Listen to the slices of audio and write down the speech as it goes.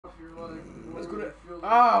you're like, let's go to.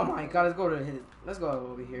 Oh my god, let's go to his. Let's go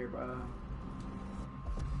over here, bro.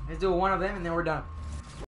 Let's do one of them and then we're done.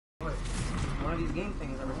 What? One of these game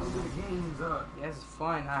things. Let's do the games. Yes, it's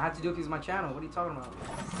fun. I have to do it because it's my channel. What are you talking about?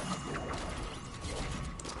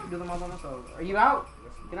 I do them all by myself. Are you out?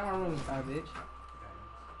 Get out of my room, you fat bitch.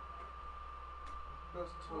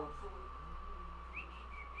 That's tough.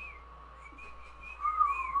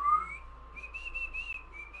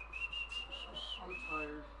 I'm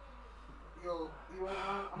tired. Yo, you want?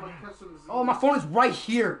 I'm gonna catch some Z's. Oh, my phone is right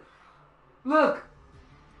here. Look.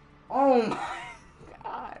 Oh my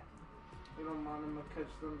god. You don't mind? I'm gonna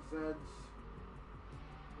catch them Zeds.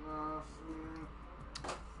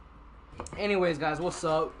 Anyways, guys, what's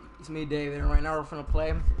up? It's me, David, and right now we're gonna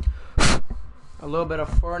play a little bit of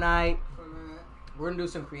FORTNITE. We're gonna do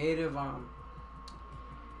some creative, one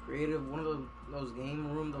of those the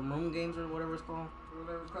room games or whatever it's called.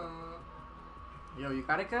 Whatever it's called. Yo, you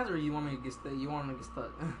got it, cuz, or you want me to get stuck? You want me to get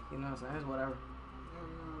stuck? You know what I'm saying? It's whatever.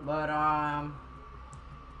 But I'm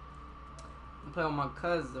playing with my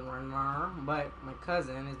cousin right now. But my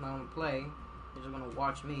cousin is not gonna play. He's just gonna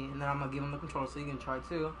watch me, and then I'm gonna give him the controller so he can try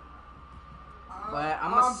too. But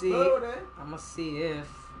I'm gonna see if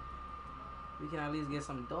we can at least get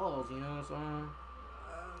some dolls. You know what I'm saying?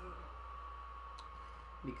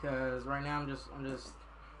 Because right now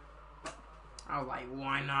I was like,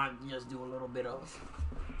 why not just do a little bit of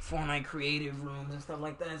FORTNITE Creative rooms and stuff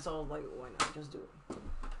like that? So I was like, why not just do it?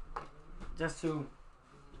 Just to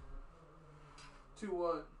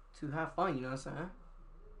what? To have fun, you know what I'm saying?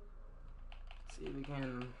 See if we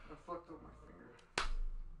can. I fucked up my finger.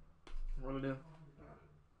 What do?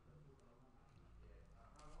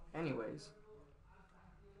 Anyways,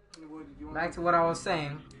 back to what I was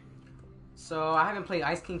saying. So I haven't played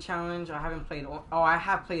Ice King Challenge. I haven't played. Oh, I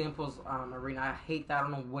have played Impulse Arena. I hate that. I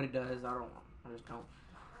don't know what it does. I just don't.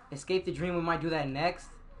 Escape the Dream. We might do that next.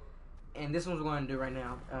 And this one's we're going to do right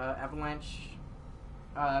now. Avalanche.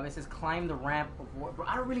 It says climb the ramp of what? Bro,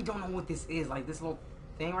 I really don't know what this is. Like this little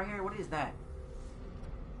thing right here. What is that?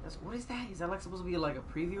 What is that? Is that like supposed to be like a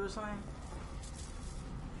preview or something?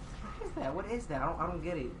 What is that? What is that? I don't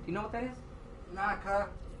get it. Do you know what that is? Nah,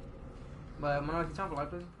 cut. But I'm gonna time for like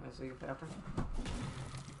this. Let's see after.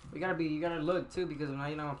 You gotta look too because now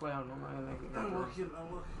you're not gonna play out. I'm looking.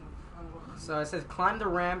 So it says climb the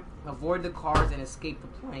ramp, avoid the cars, and escape the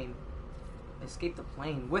plane. Escape the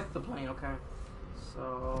plane with the plane. Okay.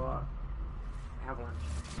 So avalanche.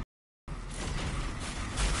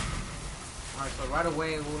 Alright, so right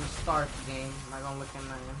away we're gonna start the game. I'm not gonna look at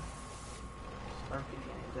nothing. Start the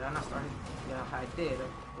game. Did I not start it? Yeah, I did.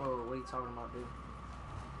 Whoa, what are you talking about, dude?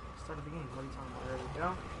 Started the game. What are you talking about? There we go.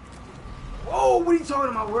 Whoa, what are you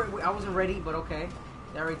talking about? I wasn't ready, but okay.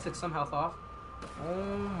 That already took some health off.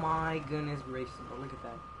 Oh my goodness gracious, bro. Look at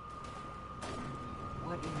that.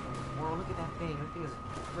 What in the world? Look at that thing. That thing is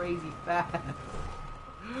crazy fast.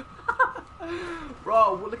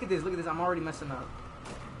 Bro, look at this. Look at this. I'm already messing up.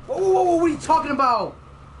 Whoa, whoa, whoa, what are you talking about?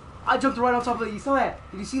 I jumped right on top of it. You saw that?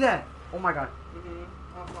 Did you see that? Oh my god.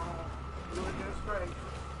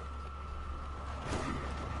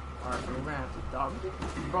 Alright, so we're gonna have to dog.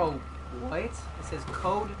 Bro, what? It says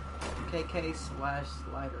code KK/slider.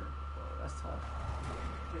 Bro, that's tough.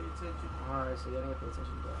 Pay attention. Alright, so you gotta pay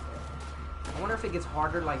attention to that. I wonder if it gets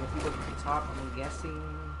harder, like if you look at the top, I'm guessing.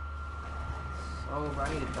 So, bro, I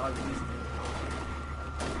need to dodge these things.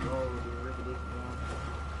 Bro, dude, ridiculous.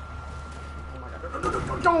 Oh my god.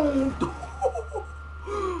 Don't!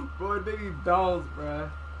 Bro, it made me bounce, bro.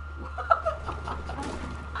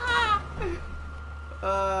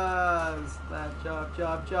 Slap,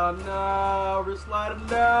 chop, no, we're sliding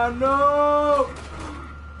down, no!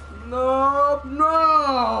 No!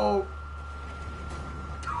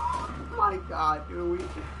 Oh my god, dude,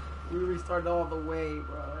 we restarted all the way,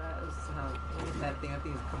 bro. Look at that thing,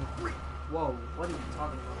 is coming free. Whoa, what are you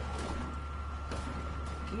talking about?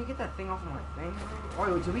 Can you get that thing off of my thing, bro?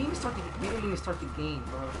 Oh, did we even start the game? We didn't even start the game,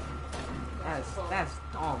 bro. That's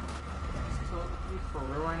dumb. You for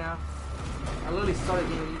real right now? I literally started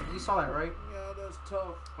the game. You saw that, right? Yeah, that's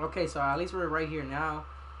tough. Okay, so at least we're right here now.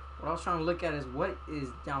 What I was trying to look at is what is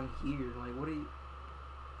down here. Like, what are you...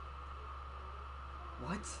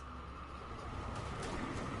 What?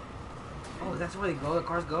 Oh, that's where they go? The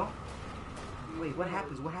cars go? Wait, what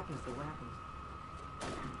happens? What happens though? What happens?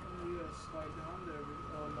 You gotta slide down there.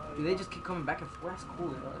 Do they just keep coming back and forth? That's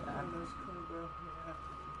cool.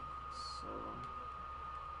 So,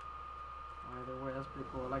 either way, that's pretty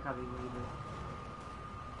cool. I like how they made it.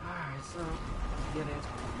 Alright, so get it.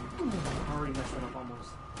 I already messed it up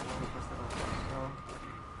almost. So,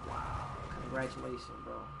 wow. Congratulations,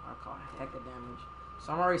 bro. I caught a heck of damage.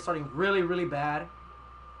 So I'm already starting really, really bad.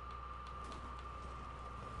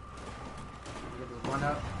 Get this run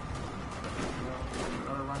up.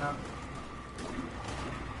 Another run up.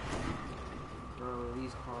 Bro,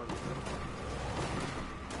 these cars.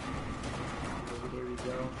 There we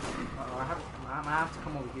go. I have to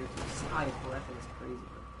come over here to the side, bro. That thing is crazy,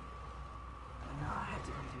 bro. No, I have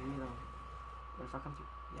to come to you, though. But if I come to...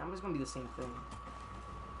 Yeah, I'm just gonna be the same thing.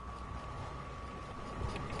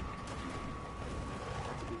 I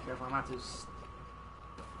have to be careful. I'm gonna have to...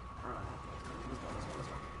 Alright. Let's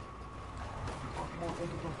go. Oh, come on, oh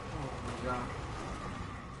my god.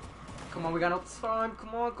 Come on, we got no time.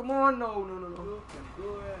 Come on. No. You can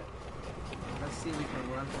do it. Let's see if we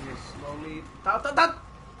can run through this slowly.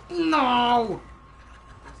 No!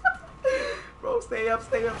 Bro, stay up,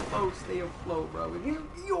 flow, bro.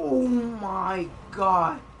 Oh my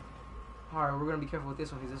god. Alright, we're gonna be careful with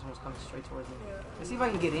this one because this one's coming straight towards me. Yeah. Let's see if I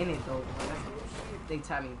can get in it though. They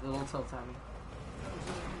tap me, the little tail tap me.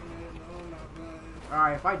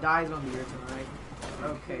 Alright, if I die, it's gonna be your turn, right?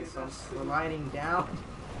 Okay, so I'm sliding down.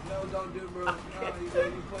 No, don't do it, bro. No, you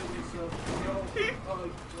played yourself. No,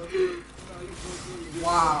 you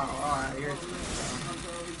wow, alright, your turn.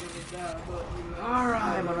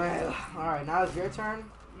 Alright, my man. Alright, now it's your turn.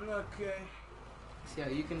 Okay. See how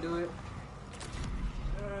you can do it.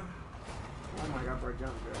 Oh my god, bro,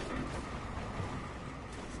 jump, bro.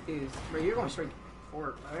 You're going straight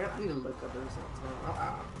forward. I need to look up this.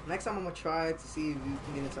 Next time I'm gonna try to see if you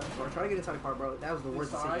can get inside the car. Try to get inside the car, bro. That was the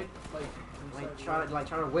worst decision. Try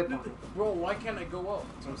to whip on it. Bro, why can't I go up?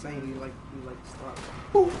 That's what I'm saying. You stop.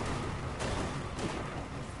 Boom.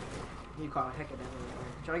 You call a heck of that.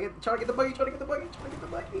 Try to get the buggy. I don't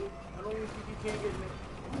even think you can get me.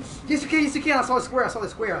 Yes, you can. I saw the square. I saw the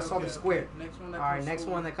square. Next one. Alright, next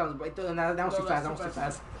one that comes. That one's too fast. That one's too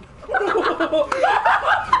fast.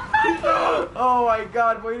 Oh my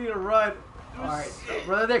god, boy, you need to run. Alright,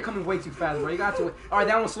 brother, they're coming way too fast, bro. You got to. Alright,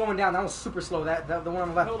 that one's slowing down. That one's super slow. The one on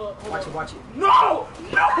the left. Watch it. No!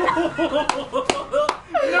 No!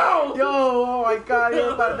 Yo, oh my god,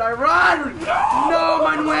 you're about to die. Run! No,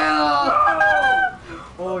 Manuel!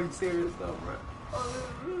 Oh, you serious though, bro?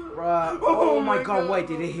 Bruh. Oh my god, wait,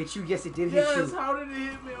 did it hit you? Yes, it did hit you. Yes, how did it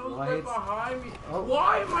hit me? It was right behind me. Oh.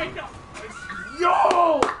 Why am I not?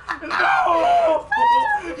 Yo! No!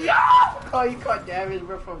 Oh, you caught damage,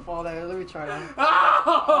 bro, from fall down. Let me try that.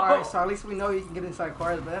 Oh! Alright, so at least we know you can get inside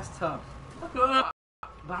cars, but that's tough. But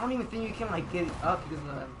I don't even think you can, like, get up because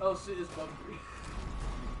of the... Oh shit, it's bumpy.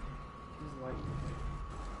 It's like...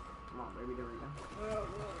 Come on, baby, there we go.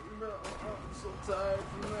 I'm so tired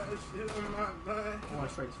from that shit. I'm not dying. I want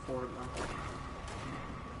to straight forward, bro.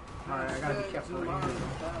 Alright, I gotta be careful right here.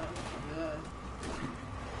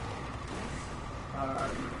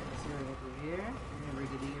 Let's see what we get through here.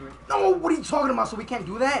 No, what are you talking about? So we can't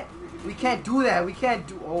do that? We can't do.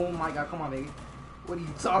 Oh my god, come on, baby. What are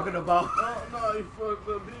you talking about? Oh no, you fucked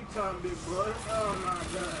up big time, big boy. Oh my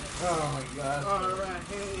god. Oh my god. Alright,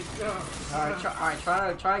 here you go.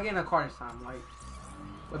 Try to get in a car this time, like.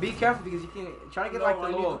 But be careful because you can try to get like the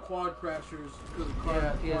little quad crashers.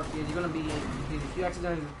 Yeah. You're gonna be if you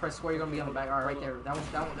accidentally press square, you're gonna be on the back. Alright, right there. That one,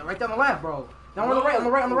 right there on the left, bro. That one on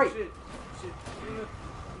the right. Shit.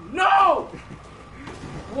 No!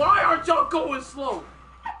 Why aren't y'all going slow?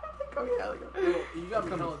 Go. You got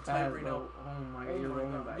me hella tight right now. Oh my god, you're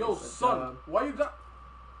rolling back. Yo, son, why you got?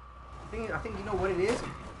 I think you know what it is.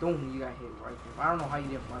 Boom, you got hit right there. I don't know how you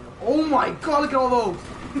didn't fly up. Oh my god, look at all those!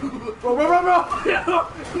 Bro!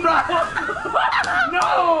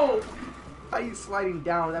 No! How are you sliding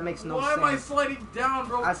down? That makes no sense. Why am I sliding down,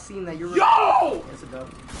 bro? I seen that. You're... Yo! It's a dub.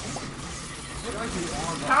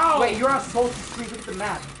 How? Wait, you're on Salty Springs.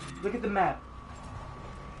 Look at the map.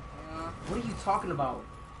 What are you talking about?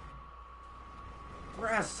 We're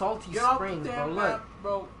at Salty Springs, bro. Look. Map,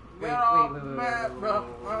 bro. Wait, bro.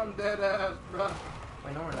 I'm dead ass, bro.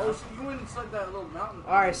 Wait, no, we're not. Oh, so you went inside that little mountain.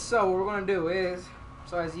 Alright, so what we're gonna do is,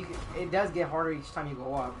 so as you can, it does get harder each time you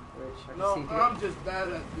go up, which I can see. I'm just bad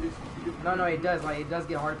at this. No, it does. Like, it does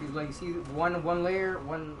get harder because, like, you see, one layer,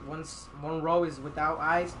 one row is without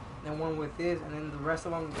ice, then one with this, and then the rest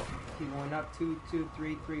of them keep going up. 2,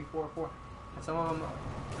 3, 4. And some of them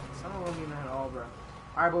even at all, bro.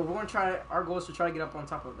 Alright, but we're gonna try. Our goal is to try to get up on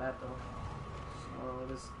top of that, though. So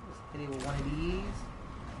let's hit it with one of these.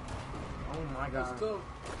 Oh my god. Let's go.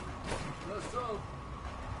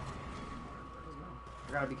 I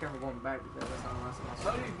gotta be careful going back because that's not the last time I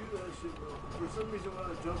How do you do that shit, bro? For some reason, when I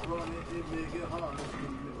jump on it may get hard.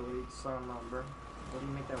 Son of bro. What do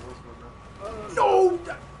you make that voice for, bro? No!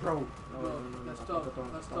 Bro. No. That's tough.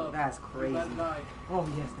 That's crazy. That night. Oh,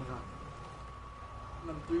 yes, thank God.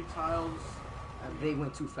 Them 3 tiles. They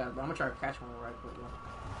went too fast, but I'm gonna try to catch one right quick.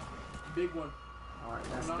 Big one. Alright,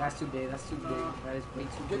 that's too big. That's too big. That is way too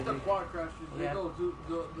big. Get the quad crashers. They Yeah. go do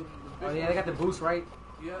the big Oh yeah, they got the boost, right?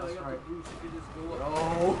 Yeah, That's they got right. the boost. You can just go up.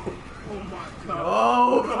 Oh, Oh my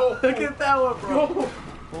god. no! Look at that one, bro. No.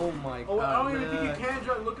 Oh my god. Oh, I don't even think you can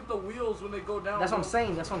drive. Look at the wheels when they go down. That's what I'm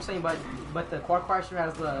saying. That's what I'm saying. But the quad crasher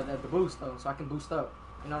has the boost though, so I can boost up.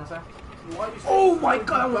 You know what I'm saying? Why you Oh my you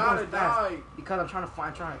god! I was gotta going fast die. because I'm trying to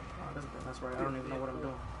find. Oh, that's right. I don't even know what I'm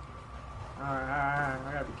doing. Alright. I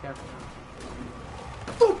gotta be careful now.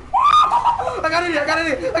 I got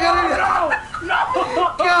it! No!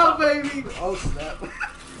 Go, baby! Oh, snap.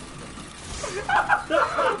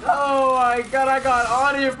 Oh my god, I got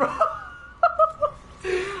on it, bro.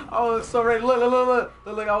 I was so ready. Look. I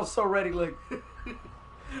was so ready. Look.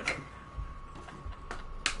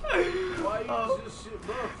 Why you just shit,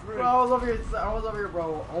 bro? Bro, I was over here,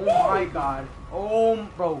 bro. Oh my god. Oh,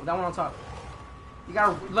 bro, that one on top. You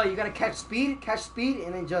gotta catch speed,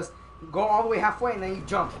 and then just go all the way halfway, and then you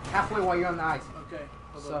jump halfway while you're on the ice. Okay.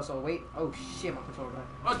 So wait. Oh shit, my controller died.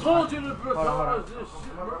 I told you to Hold on. this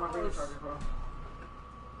shit, My bro. radio charger, bro.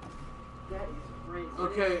 That is crazy.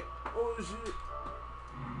 Okay. Oh shit.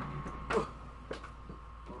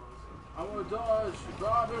 I wanna dodge.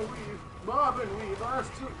 Bob and weave. That's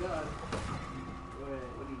too good. Wait,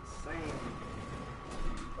 what are you saying?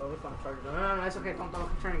 Oh, it's on charger. No, it's okay. Don't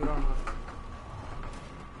turn it on.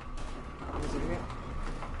 Let me see it again.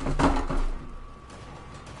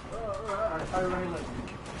 Alright, try to run it like.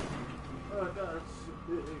 Oh god, it's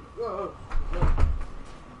big. Oh.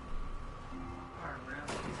 Alright, man.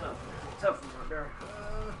 It's tough from right there.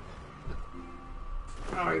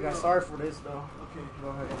 Alright, guys. Sorry for this, though. Okay. Go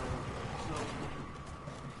ahead. So,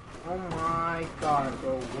 Oh my god,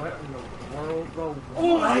 bro. What in the world, bro?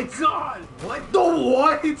 oh my god! What the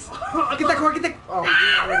what? Get that car, get that. Oh,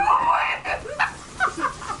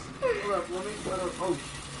 Hold up, let me. oh,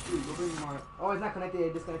 shoot. Go bring mine. Oh, it's not connected.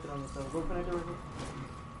 It disconnected on yourself. Go connect it real quick.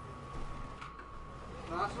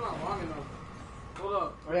 No, that's not long enough. Hold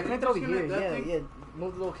up. Oh, yeah, connect it over here. Disconnect that Yeah, thing? yeah.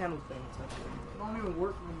 Move the little candle thing. It don't even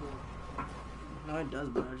work no more. No, it does,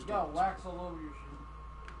 but I You just got wax all over your shit.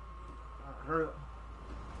 hurry up.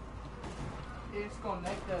 It's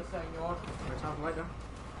connected, señor. Turn off the light down.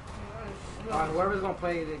 Alright, whoever's gonna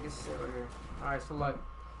play it, can sit right here. Alright, so look.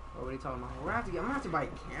 What are you talking about? I'm gonna have to buy a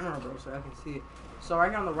camera, bro, so I can see it. So right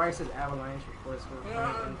here on the right says avalanche reports.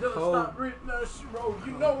 Yeah, just stop reading that shit, bro.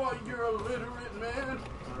 You know why you're illiterate, man. Alright,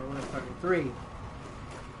 we're gonna start in 3, 2,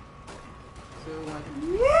 1.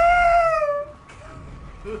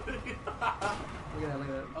 Look at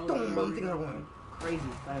that. Oh, Boom, boom, things are going crazy.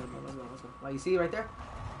 Let's go. Like, you see right there?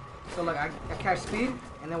 So like I catch speed,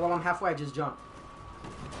 and then while I'm halfway, I just jump.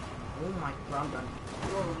 Oh my god, I'm done.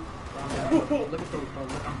 Look at those, bro.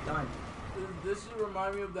 Look, I'm done. This should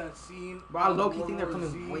remind me of that scene. Bro, I low-key World think they're War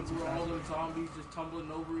coming Z, way too where fast. all them zombies just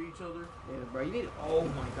tumbling over each other. Yeah, bro, you need. Oh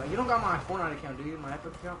my god, you don't got my FORTNITE account, do you? My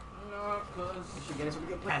Epic account? No, cause You should get it so we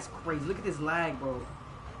can play. That's crazy. Look at this lag, bro.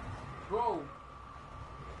 bro,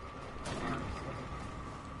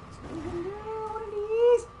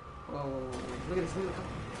 Whoa. Look at this.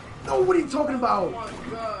 No, what are you talking about? oh my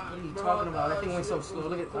god, What are you bro, talking about? That thing shit went so was slow. a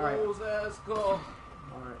Look at. All right. close ass call.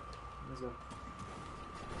 Alright. Let's go.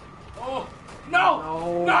 Oh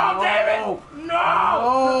no! No, David!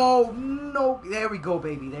 No! No. There we go,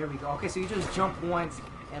 baby. There we go. Okay, so you just jump once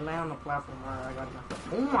and land on the platform. Alright, I got it now.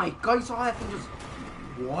 Oh my god, you saw that thing just.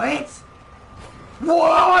 What?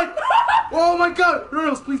 What? Oh my god!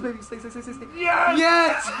 No, please, baby, stay. Yes!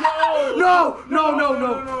 Yes! No!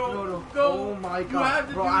 No. Go. Oh my You have god,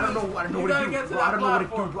 to bro! do I don't this. know what to You do, gotta get to bro. I that don't know what to do,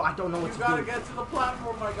 platform. bro. I don't know what You to gotta do. get to the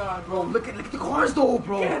platform, my god, Bro, bro. look at the cars though,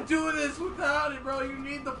 bro. You can't do this without it, bro. You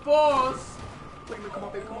need the force. Come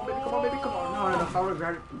on, baby. Come on. No. If I would've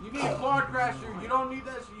grabbed it. You need a car crasher. You don't need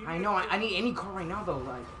that shit. I know. I need any car right now though.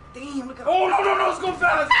 Like, damn, look at. Oh no! Let's go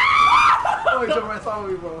fast. Oh, you jumped right on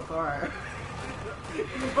me, bro. Alright.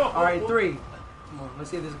 No. Alright, 3. Come on, let's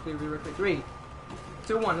see if this is clear real quick. 3,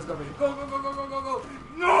 2, 1, let's go, baby. Go.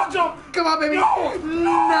 No, jump. Come on, baby. No.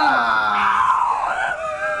 Nah.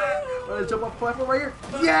 Let's jump off the platform right here.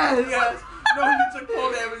 Yes. No, you took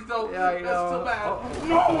full damage though. Yeah, I know. That's too bad. Oh.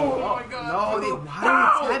 No. Oh my god. No, why did it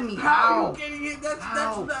tap me? How? How? You getting hit? That's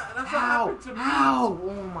How? what happened to me. How?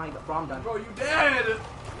 Oh my god, bro, I'm done. Bro, you dead. Oh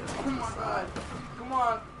my god. Come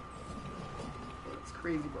on. It's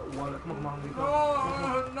crazy, bro. What? Come on. No.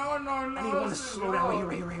 I need one to slow down.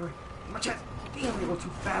 Right here. My chest. Damn, they go too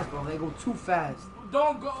fast, bro. They go too fast.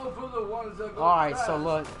 Don't go for the ones that go Alright, fast. so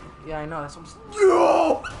look. Yeah, I know. That's what I'm saying.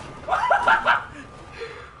 Yo!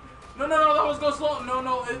 No, that was going slow.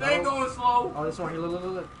 No, it ain't going slow. Oh, this one here.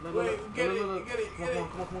 Look. Wait, get it.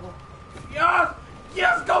 Come on.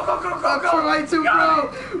 Yes, go. Right too, bro.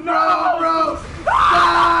 Bro.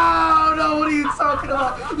 No, what are you talking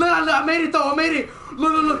about? Look, I made it though. I made it.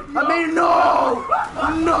 Look. I made it. No,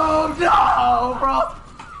 bro.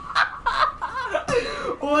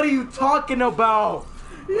 What are you talking about?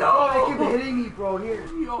 Yo, they kept hitting me, bro. Here.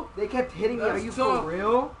 They kept hitting me. Are you for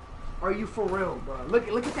real? Are you for real, bro? Look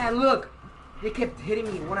at that look. They kept hitting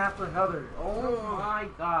me one after another. Oh my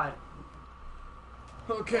god.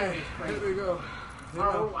 Okay, here we go.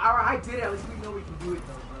 I did it. At least we know we can do it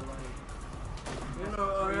though. But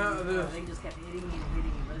like, they just kept hitting me,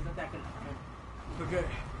 but it's not that good. Okay.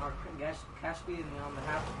 Cash speed and on the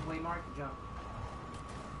halfway mark, jump.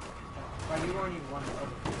 Right, you weren't even running.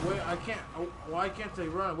 Wait, I can't. Why can't they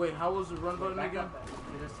run? Wait, how was the run button again?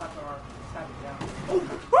 You just tap it down.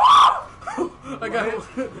 Oh! I got it.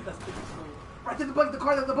 Right to the buggy, the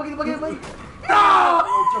buggy. No!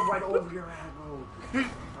 Oh, jump right over your ass, bro. Run.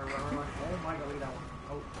 Oh my god, look at that one.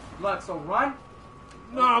 Oh, look, so run.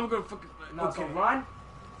 No, I'm gonna fucking. No, okay. So run,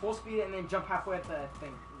 full speed, and then jump halfway at the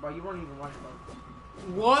thing. Bro, you weren't even running, bro.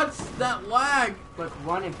 What's that lag? Look,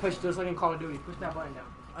 run and push just like in Call of Duty. Push that button down.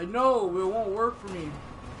 I know, it won't work for me.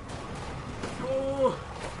 Oh.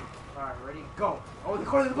 Alright, ready? Go. Oh, the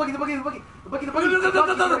buggy. No.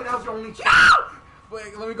 That was your only chance.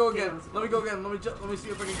 Wait, let me go again. Let me see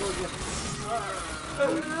if I can go again.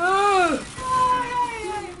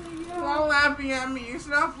 Stop laughing at me. It's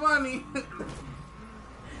not funny.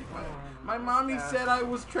 My mommy said I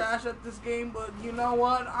was trash at this game, but you know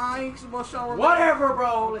what? I ain't supposed to show her. Whatever,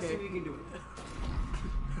 bro. Okay. Let's see if you can do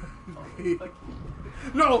it.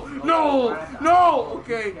 No.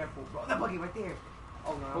 Okay. Careful, bro. That buggy right there.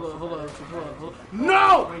 Oh no. Hold on.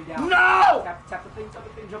 No. Tap the thing.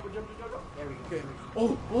 Jump. There we go. Okay.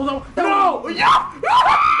 Oh, hold on. No. Yeah.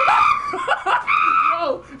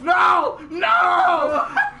 No.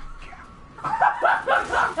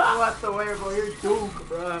 What the way, bro? You're doomed,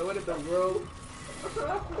 bro. What in the world?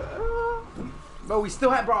 Bro, we still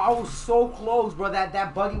had, bro. I was so close, bro.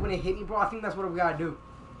 That buggy when it hit me, bro. I think that's what we gotta do.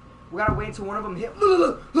 We gotta wait until one of them hit.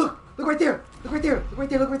 Look right there. Look right there.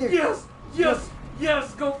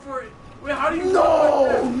 Yes. Go for it. Wait, how do you?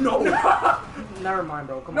 No. Never mind,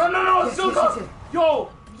 bro. Come on. No. Yes, Still go.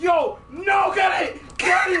 Yo. No, get it.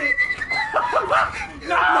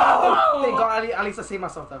 No. Thank God. At least I saved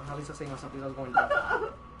myself, though. Because I was going down.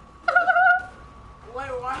 Wait,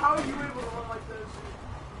 how are you able to run like that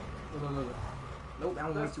shit? Look. Nope, that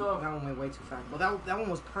one went way too fast. Well, that one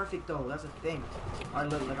was perfect though. That's the thing. All right,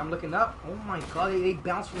 look, I'm looking up. Oh my god, they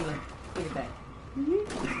bounced from the. Look at that.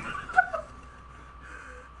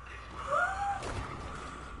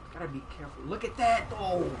 Gotta be careful. Look at that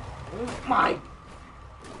though. Oh my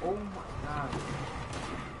god.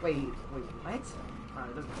 Wait, what?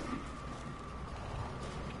 Alright, let's go.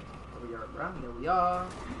 There we are, bro. There we are.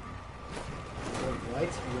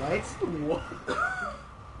 What?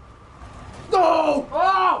 No!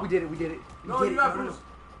 Oh! We did it. No, you got Bruce.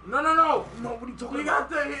 No. No, what are you talking about? You got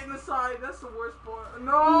the hit in the side. That's the worst part.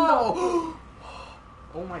 No!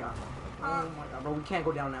 Oh my god, bro. We can't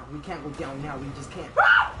go down now. We just can't.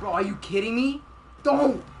 Bro, are you kidding me?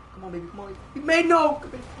 Don't! Come on, baby. We made no!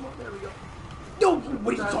 Come on, there we go. No!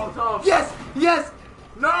 What are you talking about? Yes!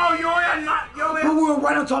 No, you're not. But we were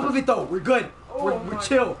right on top of it, though. We're good. We're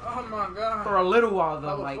chill. Oh my god. For a little while,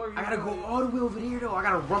 though. Like, I gotta go all the way over here, though. I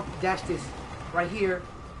gotta rump dash this right here.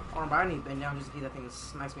 Oh, but I need to bend down just in case that thing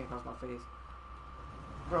smacks me across my face.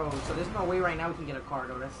 Bro, so there's no way right now we can get a car,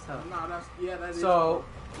 though. That's tough. No, that is. So,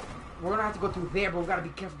 we're gonna have to go through there, but we gotta be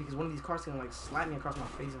careful because one of these cars can, like, slap me across my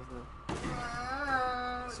face and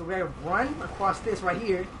stuff. So we gotta run across this right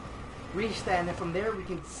here, reach that, and then from there we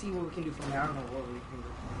can see what we can do from there. I don't know what we can do.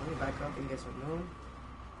 Let me back up and get some room.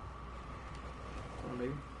 Come on,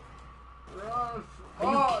 baby. Are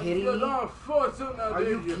you kidding me? Are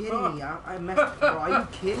you kidding me? I messed up, bro. Are you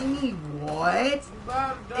kidding me? What?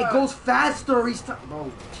 It goes faster each time.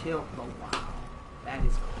 Bro, chill, bro. Wow. That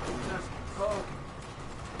is crazy.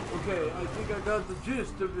 Okay, I think I got the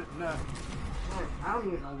gist of it now. I don't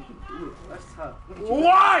even know we can do it. That's tough.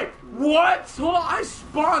 Why? What? Hold on, I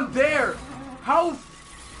spawned there. How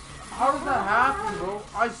does that happen, bro?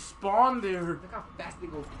 I spawned there. Look how fast they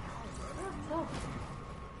go.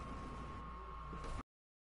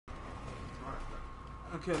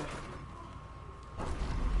 Okay.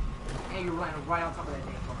 And you're right on top of that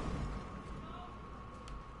damn car.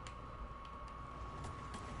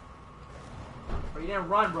 Bro, you didn't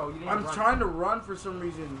run, bro. I'm trying to run for some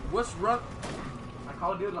reason. What's run? Like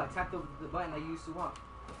Call of Duty, like tap the button that you used to want.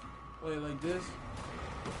 Wait, like this?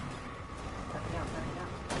 down, tap it down.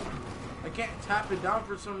 I can't tap it down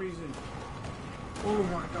for some reason. Oh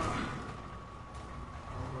my god.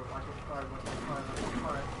 Watch it,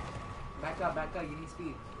 hard. Back up, you need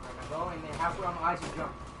speed. Alright, now go, and then halfway on the ice, you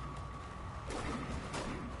jump.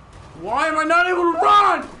 Why am I not able to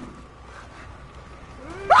run?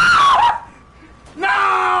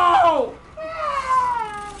 No!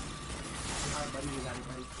 Alright, buddy, you got it,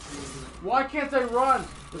 buddy. Why can't I run?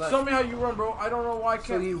 Tell me how you run, bro. I don't know why I can't.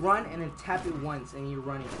 So you run and then tap it once, and you're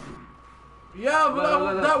running. Yeah,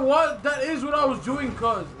 but that is what I was doing,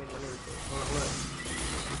 cuz.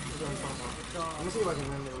 Let me see if I can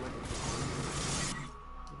remember.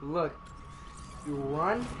 Look. You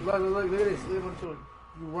run. Look at this. You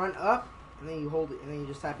run up, and then you hold it, and then you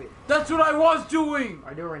just tap it. That's what I was doing.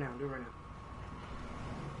 Alright, do it right now.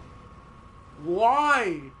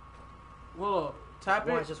 Why? Well, tap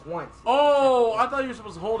it. Just once. Oh, I thought you were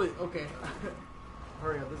supposed to hold it. Okay.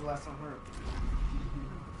 Hurry up. This is the last time. Hurry up.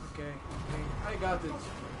 Okay. I got this.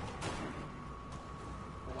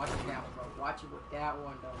 Watch it with that one, bro. Watch it with that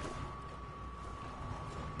one, though.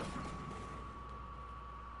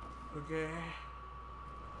 Okay.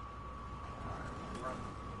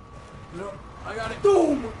 No, I got it.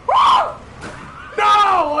 Boom! Ah!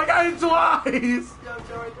 No! I got it twice! No!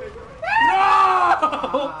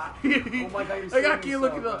 Oh my god, you're I gotta keep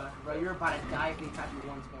looking up. Bro, you're about to die if they tap you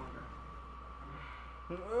once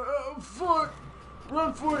more. Fuck!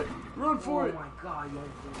 Run for it! Run for it! Oh my god, you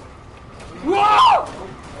Whoa!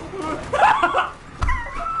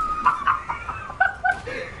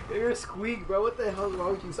 You're a squeak, bro. What the hell is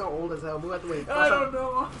wrong with you? So old as hell. Move out the way. I don't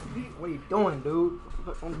know. What are you doing, dude?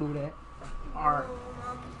 Don't do that. Alright.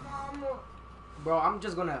 Bro, I'm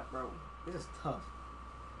just gonna... Bro, this is tough.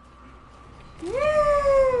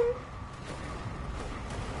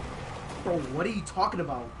 Bro, what are you talking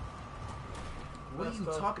about?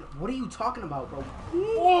 What are you talking about, bro?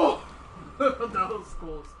 Whoa! That was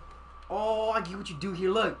close. Oh, I get what you do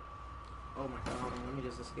here. Look. Oh my god, hold on. Let me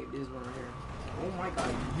just escape this one right here. Oh my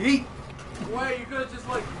god. Yeet! Wait, you could have just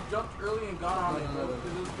like jumped early and got on it.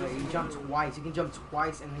 Yeah, you jump twice. You can jump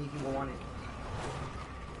twice and then you can go on it.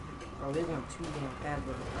 Bro, they're going too damn fast,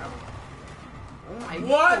 bro. Oh my god.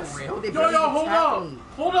 What? For real? They Yo, barely hold even tapped up. me.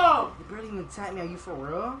 Hold up. They barely even tapped me. Are you for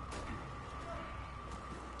real?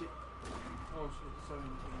 Oh shit,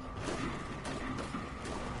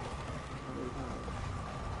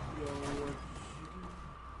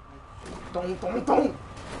 Don't.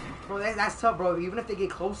 Bro, that's tough, bro. Even if they get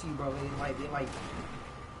close to you, bro, they like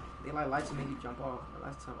to make you jump off. Bro,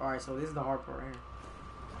 that's tough. All right, so this is the hard part right here.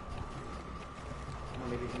 Come on,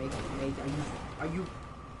 baby, make. Are you?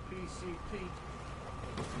 PCP.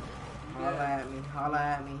 Holla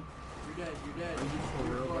at me. You're dead. Are you for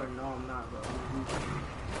real, bro? No, I'm not, bro.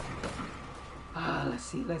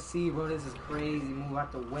 Let's see, bro. This is crazy. Move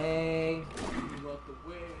out the way.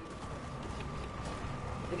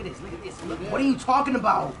 Look at this. Look, what are you talking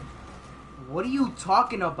about? What are you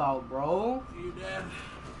talking about, bro? You dead.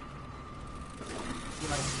 You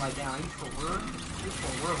like slide down. Are you for real?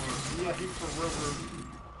 Yeah, he's for real.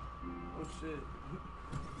 Oh shit.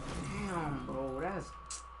 Damn, bro. That's...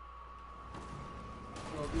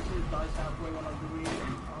 Well, this is dice halfway when I'm doing it.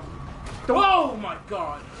 Oh my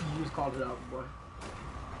god. You just called it out, boy.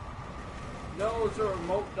 No, it's a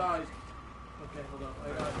remote dice. Okay, hold up. I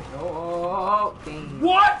got it. Oh, dang.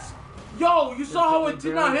 What? Yo, you saw how it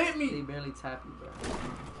did not hit me. They barely tap you, bro.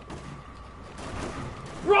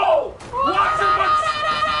 Bro! Watch it!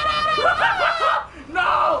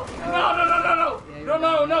 No!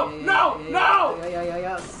 No!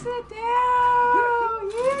 Yeah. Sit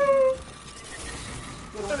down. Yeah.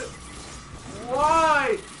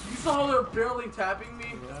 Why? You saw how they're barely tapping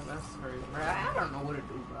me? Yeah, that's crazy. Bro, I don't know what to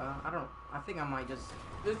do, bro. I think I might just...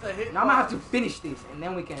 This is a hit. Now I'm gonna have to finish this, and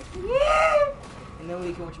then we can... Yeah! And then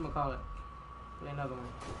we can, whatchamacallit, play another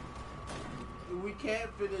one. We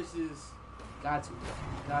can't finish this. Got to.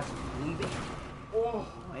 Leave it. Oh.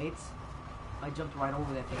 Wait. I jumped right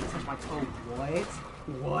over that thing. It touched my toe.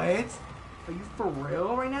 What? Are you for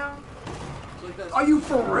real right now? Like Are you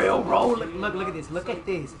for real, bro? Look at this. Look at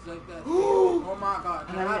this. It's like that. Oh my god.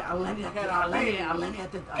 I landed at the...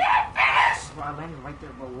 Can't finish! Bro, I landed right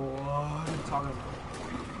there, bro. What are you talking about?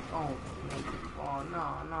 Oh no.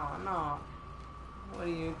 What are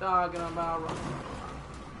you talking about, bro?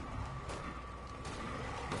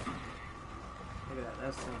 Look at that.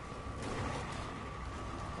 That's tough.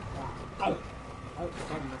 Don't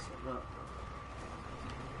mess it up, bro.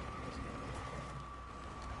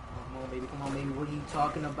 Come on, baby. What are you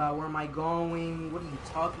talking about? Where am I going? What are you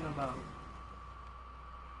talking about?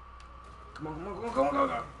 Come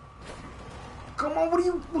on. Come on, what are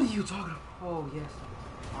you talking about? Oh, yes.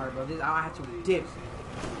 Alright, bro. This, I have to dip.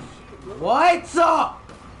 What's up?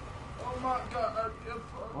 Oh my god.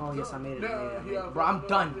 Oh, yes, I made it. I made it. Bro, I'm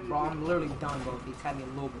done. Bro, I'm literally done, bro. He tagged me a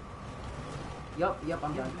little bit. Yep,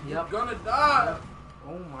 I'm done. Yep. You're gonna die. Yep.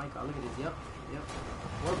 Oh my god, look at this. Yep.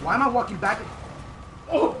 Why am I walking back?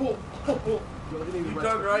 Oh. Yo, they made me You run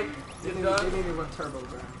done, turbo. right? They made me run turbo,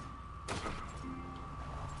 bro.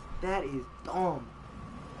 That is dumb.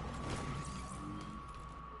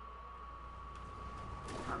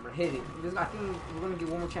 Alright, bro, hit it. I think we're gonna get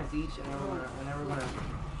one more chance each, and then we're gonna.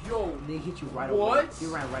 Yo. They hit you right What? away.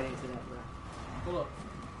 You ran right into that, bro. Hold up.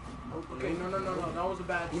 Okay, no. That was a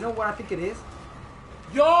bad. You know what I think it is?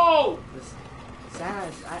 Yo! Santa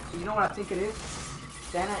is. You know what I think it is?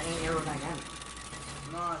 Santa ain't aerodynamic.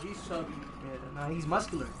 Nah, he's chubby. Yeah, no, he's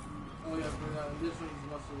muscular. Oh yeah, but this one's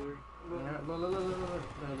muscular. Yeah, look.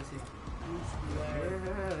 Let's see.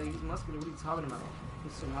 Yeah, he's muscular. What are you talking about?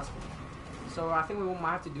 He's so muscular. So I think what we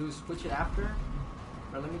might have to do is switch it after.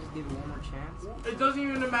 Or let me just give it one more chance. It doesn't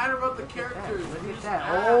even matter about the characters. Look at that.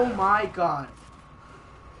 Oh my god.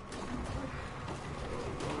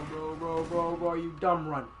 Bro, you dumb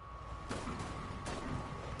run.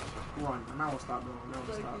 Run. I'm not gonna stop, bro. I'm not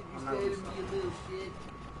gonna stop.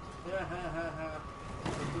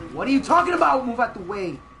 What are you talking about? Move out the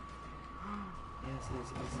way. Yes.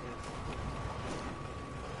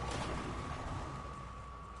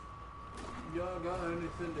 Y'all got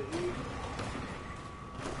anything to eat?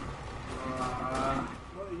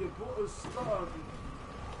 Well, your boy is starving.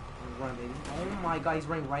 Run, baby. Oh my god, he's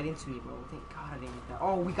running right into me, bro. Thank god I didn't hit that.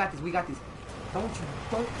 Oh, we got this.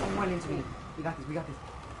 Don't run into me. We got this.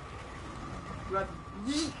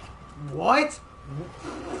 What?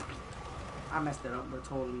 I messed it up, bro,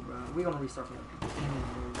 totally, bro. We're gonna restart from the beginning,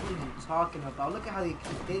 bro. What are you talking about? Look at how they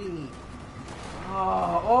keep hitting me.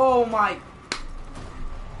 Oh my.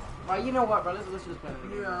 Right, you know what, bro? Let's just play it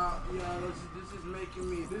again. Yeah, this is making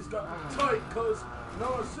me. This got me tight, cuz.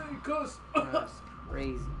 No, I say, cuz. That's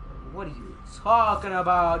crazy. What are you talking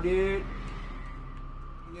about, dude?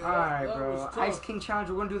 Yeah, alright, bro. Ice King Challenge,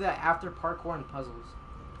 we're gonna do that after parkour and puzzles.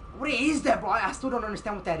 What is that, bro? I still don't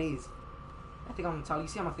understand what that is. I think I'm on top. You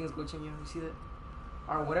see how my thing's glitching, you see that?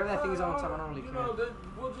 Or whatever that thing is on top, I don't really care. You know,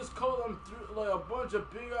 we'll just call them like a bunch of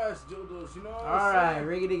big ass dildos, you know what Alright, I'm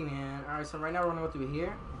saying? riggedy, man. Alright, so right now we're gonna go through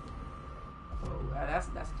here. Oh, that's a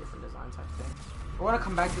different design type thing. We're gonna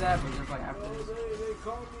come back to that, but just like after this. They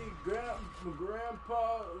call me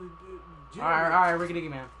Grandpa Jimmy. Alright, riggedy,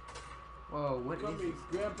 man. Whoa, what is Call me this?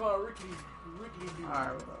 Grandpa Ricky dude.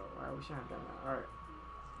 Alright, we shouldn't have done that. Alright.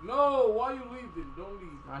 No, why you leaving? Don't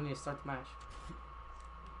leave. I need to start the match.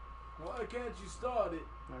 Why can't you start it?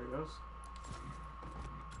 There it goes.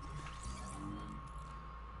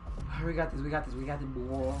 We got this.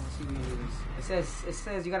 Whoa, let's see if we can do this. It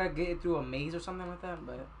says you gotta get it through a maze or something like that,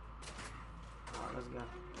 but alright, let's go.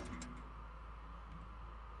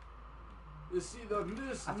 You see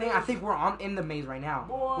this? I think we're in the maze right now.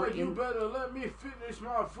 Boy, you better let me finish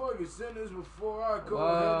my fucking sentence before I go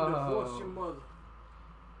ahead and divorce your mother.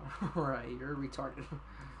 Alright, you're retarded.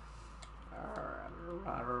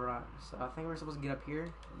 Alright. So I think we're supposed to get up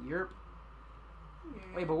here. Yerp.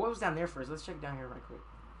 Yeah. Wait, but what was down there first? Let's check down here right quick.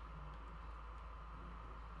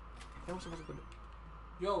 I think we're supposed to go.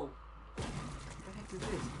 Yo. What the heck is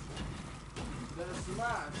this? That's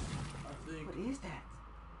Smash, I think. What is that?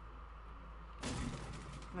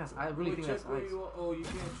 I really think that's ice. Oh, you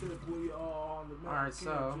can't trip when you're on the map. Alright,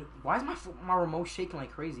 so why is my remote shaking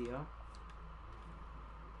like crazy, yo?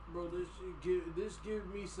 Bro, this give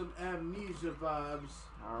me some amnesia vibes.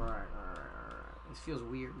 Alright. This feels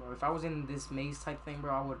weird, bro. If I was in this maze type thing,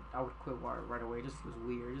 bro, I would quit right away. It just feels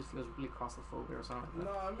weird. It just feels really claustrophobic or something like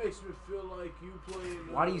that. Nah, it makes me feel like you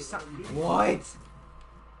playing. Why do you sound? What?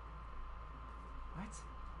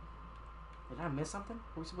 Did I miss something?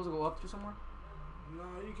 Are we supposed to go up through somewhere? No,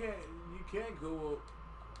 you can't go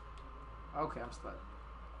up. Okay, I'm stuck.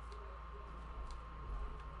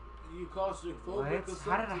 You claustrophobic or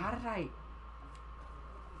something? How did I?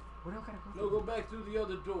 Where do I gotta go? No, go back through the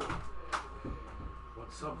other door.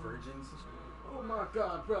 What's up, virgins? Oh my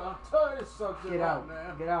god, bro, I'm telling you something Get out,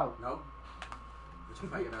 man. Get out. Nope. Get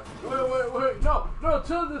your faggot ass. Wait. No,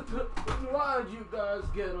 tell why you guys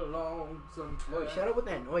get along sometimes. Wait, shut up with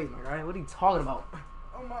that noise, my guy. What are you talking about?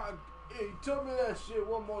 Oh my, hey, tell me that shit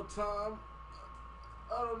one more time.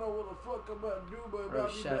 I don't know what the fuck I'm about to do, but Bro, I'll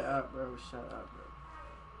be shut back. up, bro.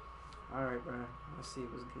 Alright, bro. Let's see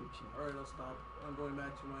what's Gucci. Alright, I'll stop. I'm going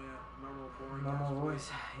back to my normal boring Normal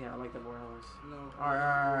voice? Yeah, I like the boring voice. No.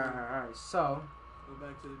 Alright. So, Go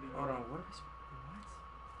back to the beginning. hold on. What?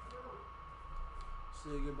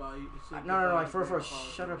 Say goodbye. No. Like, first.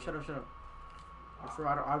 Shut up.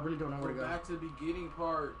 I really don't know where to go. Go back to the beginning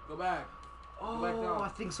part. Go back. Go back Oh, down. I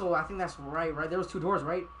think so. I think that's right. There was 2 doors,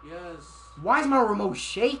 right? Yes. Why is my remote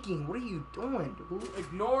shaking? What are you doing, dude?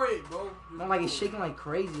 Ignore it, bro. I'm like, it's shaking like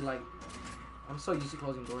crazy. Like, I'm so used to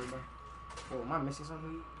closing doors, bro. Oh, am I missing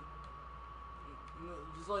something? No,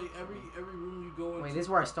 just like every room you go into. Wait, this is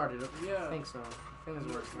where I started. Yeah. I think so. I think this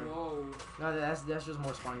is where I started. Whoa. No, that's just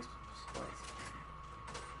more spawning spots.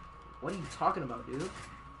 What are you talking about, dude?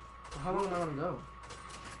 How long am I gonna go?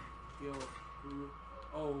 Yo.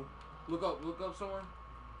 Oh. Look up somewhere.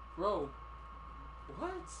 Bro.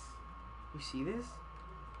 What? You see this?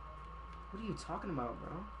 What are you talking about,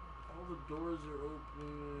 bro? All the doors are open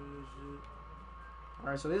and shit.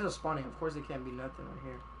 Alright, so this is spawning. Of course, it can't be nothing right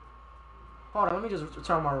here. Hold on, let me just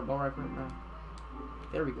turn on my remote right quick, bro.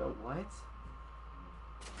 There we go. What?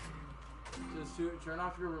 Just turn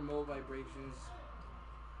off your remote vibrations.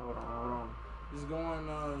 Hold on. Just go on,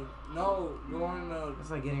 go on, It's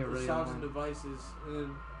like getting really sounds and annoying. devices.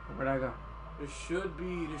 And Where'd I go? there should have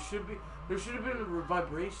been a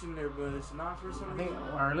vibration there, but it's not for some I think, reason.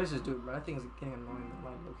 alright, let's just do it, bro. I think it's getting annoying,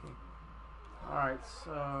 like, okay. Alright,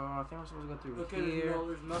 so I think we're supposed to go through here.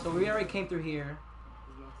 There's nothing. So we already came through here.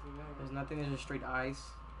 There's nothing there. There's nothing, there's just straight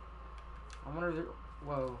ice. I wonder if there,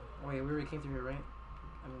 whoa, wait, we already came through here, right?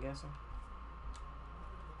 I'm guessing.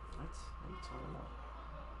 What are you talking about?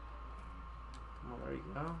 Come on, there you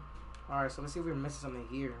go. Alright, so let's see if we're missing something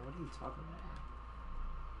here. What are you talking about?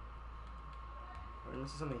 Are we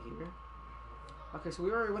missing something here? Okay, so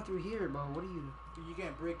we already went through here, but what are you... You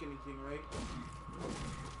can't break anything, right?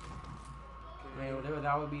 Man,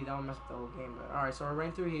 that would mess up the whole game, but... Alright, so we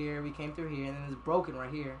ran through here, we came through here, and then it's broken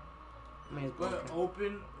right here. I mean, it's broken. But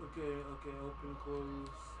open, okay, open, close.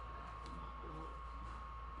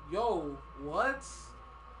 Yo, what?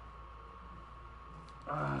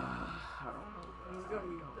 I don't know. It's got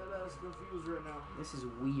me dead ass confused right now. This is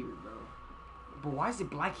weird, bro. But why is it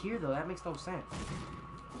black here, though? That makes no sense.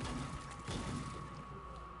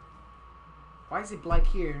 Why is it black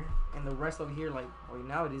here, and the rest over here, like... Wait,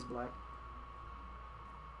 now it is black.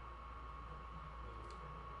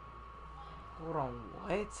 Hold on,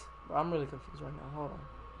 what? Bro, I'm really confused right now. Hold on.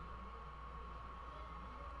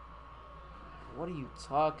 What are you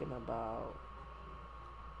talking about?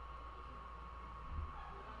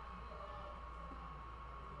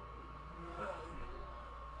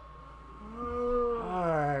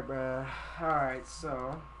 Alright, bro. Alright,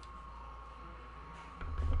 so...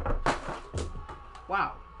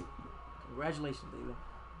 Wow. Congratulations, David.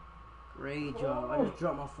 Great job. I just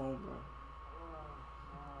dropped my phone, bro.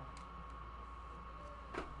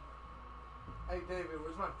 Hey, David,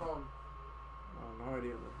 where's my phone? Oh, no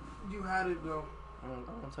idea, bro. You had it, though. I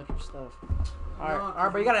don't touch your stuff.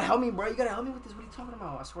 Alright, bro, you gotta help me, bro. You gotta help me with this. What are you talking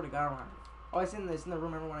about? I swear to God, I don't have it. Oh, it's in the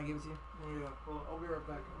room. Remember when I gave it to you? Oh, yeah. Well, I'll be right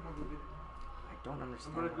back. I'm gonna go get it. I don't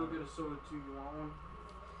understand. I'm gonna go get a soda, too. You want one?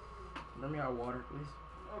 Bring me out water, please.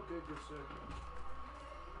 Okay, good, sir.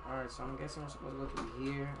 Alright, so I'm guessing we're supposed to go through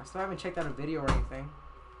here. I still haven't checked out a video or anything.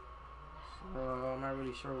 So I'm not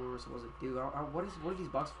really sure what we're supposed to do. What are these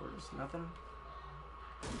boxes for? Just nothing?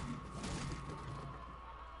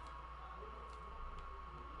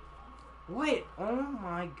 Wait! Oh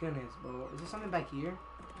my goodness, bro. Is there something back here?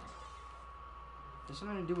 Is there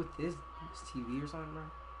something to do with this TV or something, bro?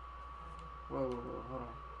 Whoa, hold on.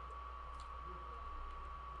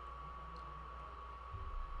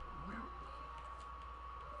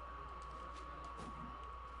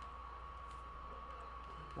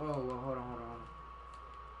 Whoa, hold on.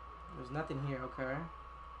 There's nothing here, okay.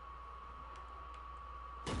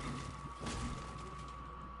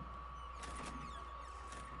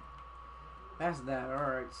 That's that,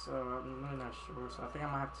 alright, so I'm really not sure, so I think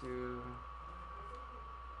I might have to...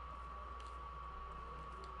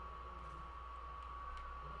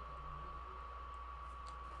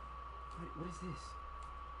 Wait, what is this?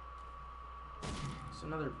 It's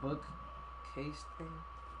another book case thing.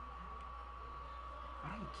 I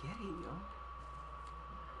don't get it, yo.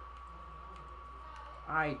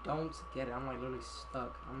 I don't get it. I'm like literally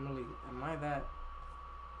stuck. Am I that?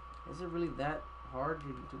 Is it really that hard to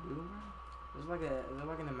do, man? Is there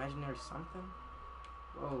like an imaginary something?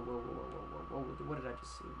 Whoa. What did I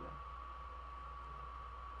just see, bro?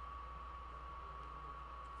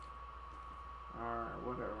 Alright,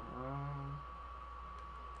 whatever.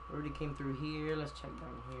 We already came through here. Let's check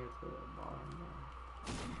down here to the bottom.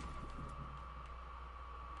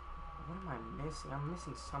 What am I missing? I'm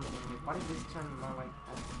missing something. Like, why did this turn my like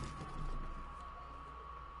that?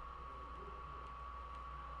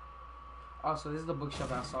 Oh, so this is the bookshelf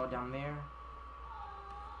that I saw down there.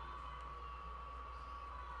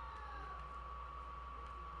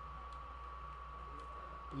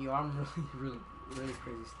 Yo, I'm really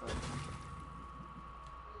crazy stuff.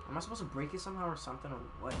 Am I supposed to break it somehow or something or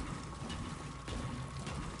what?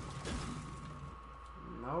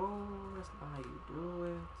 No, that's not how you do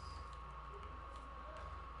it.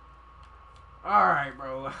 Alright,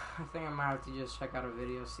 bro. I think I might have to just check out a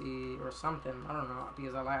video, see, or something. I don't know,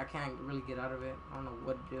 because I can't really get out of it. I don't know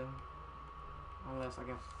what to do. Unless I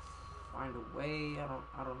can find a way.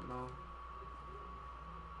 I don't know.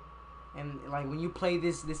 And like when you play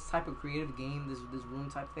this type of creative game, this room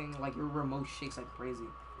type thing, like your remote shakes like crazy.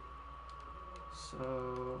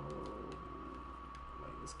 So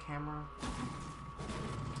like this camera.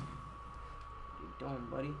 What you doing,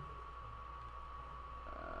 buddy?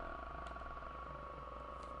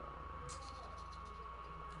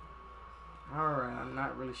 Alright, I'm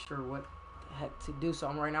not really sure what the heck to do.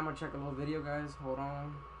 So right now I'm gonna check a little video, guys. Hold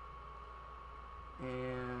on.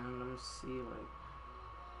 And let me see what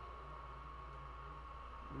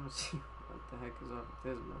the heck is up with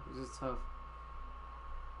this, bro. This is tough.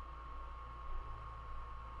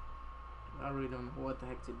 I really don't know what the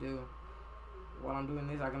heck to do. While I'm doing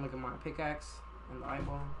this, I can look at my pickaxe and the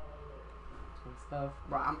eyeball and stuff.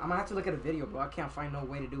 Bro, I'm gonna have to look at a video, bro. I can't find no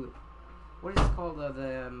way to do it. What is this called?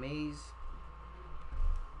 The maze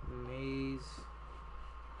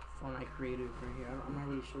FORTNITE Creative right here. I'm not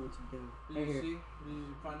really sure what to do. Did you see? Did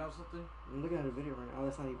you find out something? I'm looking at a video right now. Oh,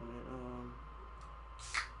 that's not even it.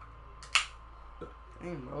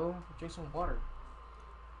 Dang, bro. Drink some water.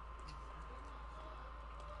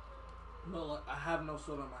 No, like, I have no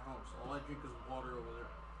soda in my house. All I drink is water over there.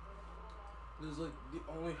 This is like the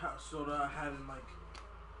only soda I had in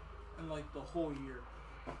like the whole year.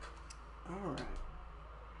 Alright.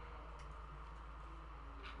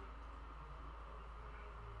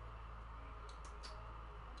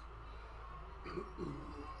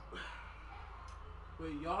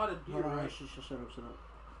 Wait, y'all had a deer, Hold on, right? shut up.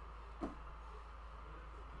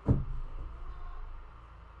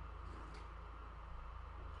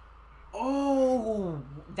 Oh,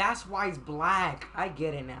 that's why it's black. I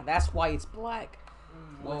get it now. That's why it's black.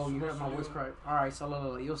 Whoa, you heard my voice crack. Alright, so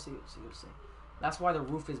look, you'll see. That's why the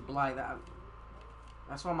roof is black.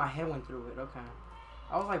 That's why my head went through it. Okay.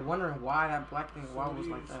 I was like wondering why that black thing, why it was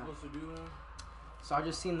like that. Supposed to do now? So I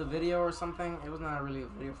just seen the video or something. It was not really a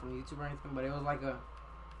video from YouTube or anything, but it was like a.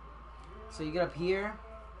 So you get up here,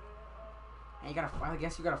 and you gotta. I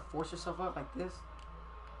guess you gotta force yourself up like this.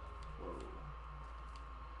 Whoa.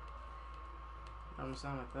 I don't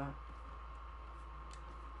sound like that.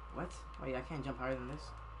 What? Wait, I can't jump higher than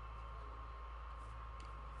this.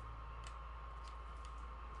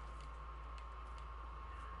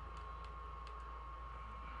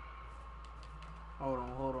 Hold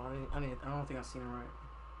on. I don't think I seen it right.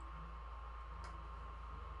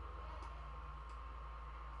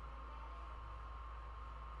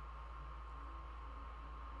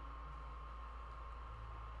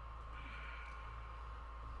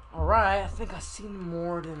 Alright, I think I seen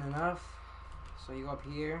more than enough. So you go up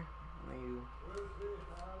here, and then you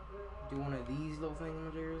do one of these little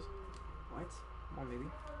thingamajigers. What? Come on, baby.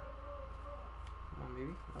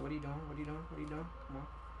 What are you doing? Come on.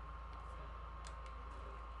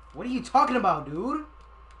 What are you talking about, dude?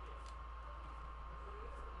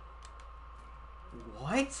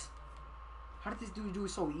 What? How did this dude do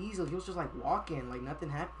it so easily? He was just like walking, like nothing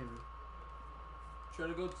happened. Try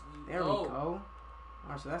to go to There we go.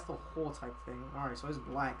 Alright, so that's the whole type thing. Alright, so it's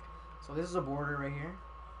black. So this is a border right here.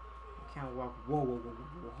 I can't walk. Whoa.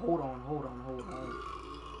 Hold on. Hold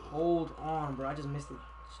on, bro. I just missed it.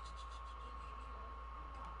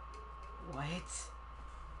 What?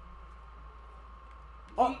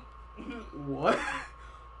 Oh! What?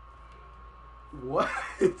 What?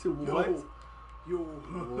 What? Yo.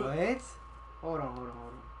 What? Hold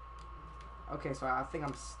on. Okay, so I think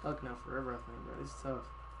I'm stuck now forever, I think, bro. This is tough.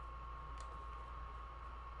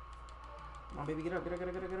 Come on, baby, get up. What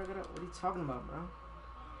are you talking about, bro?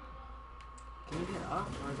 Can you get up,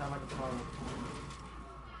 or is that like a problem?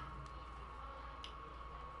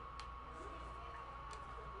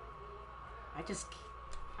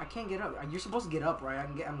 I can't get up. You're supposed to get up, right?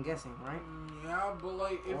 I'm guessing, right? Yeah, but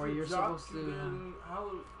like if or you're dropped supposed you, to. then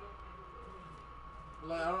how?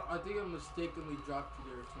 Like I think I mistakenly dropped you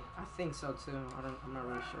there too. I think so too. I'm not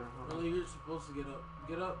really sure. Really, you're supposed to get up.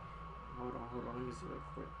 Get up. Hold on. Let me see real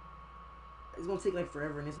quick. It's gonna take like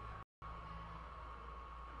forever, and it's.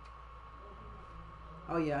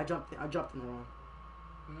 Oh yeah, I dropped it wrong.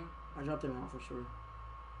 I dropped it wrong for sure.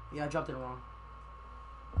 Yeah, I dropped it wrong.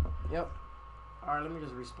 Yep. Alright, let me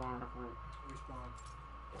just respawn real quick. Respawn.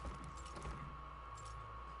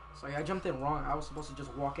 So yeah, I jumped in wrong. I was supposed to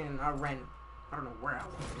just walk in and I ran. I don't know where I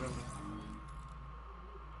was really.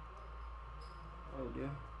 Oh, dude.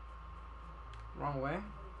 Wrong way.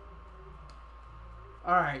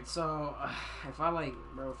 Alright, so if I give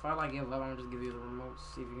up, I'm gonna just give you the remote,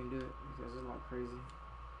 see if you can do it, because it's like crazy.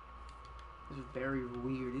 This is very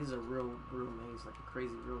weird. This is a real maze, like a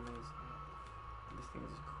crazy real maze. This thing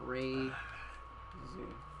is crazy.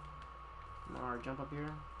 Alright, jump up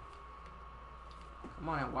here. Come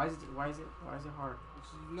on, now. Why is it hard?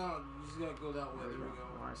 No, you just gotta go that way. There we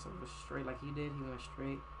go. Alright, so go straight like he did. He went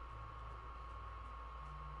straight.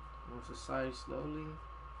 Move to the side slowly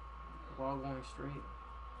while going straight.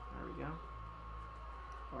 There we go.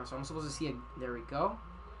 Alright, so I'm supposed to see it. There we go.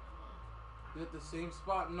 Is it the same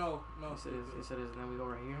spot? No. Yes, it is. Yes, it is. And then we go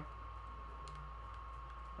right here.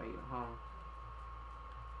 Wait, hold on.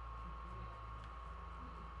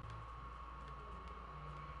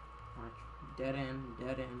 Alright, dead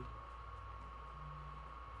end.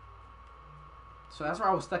 So that's where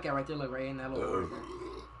I was stuck at right there. Look, right in that little hole right there.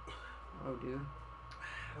 Oh, dude.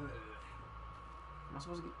 Am I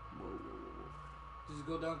supposed to get? Whoa. Just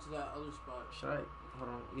go down to that other spot. Should I? Hold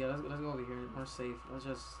on. Yeah, let's go over here. More safe. Let's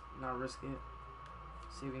just not risk it.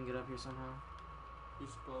 See if we can get up here somehow. You're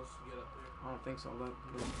supposed to get up there. I don't think so. Look.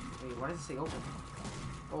 Wait, why does it say open?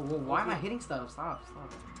 Oh, whoa, why am I hitting stuff? Stop.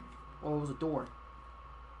 Oh, it was a door.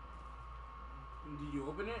 Did you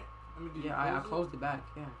open it? Did yeah, I closed it back.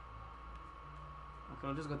 Yeah. Okay,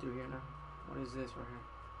 I'll just go through here now. What is this right here?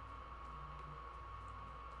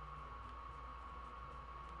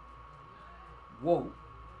 Whoa.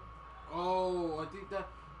 Oh, I think that.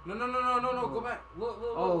 No. Go back. Look.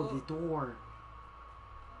 Oh, the door.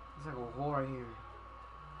 It's like a hole right here.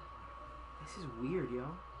 This is weird, yo.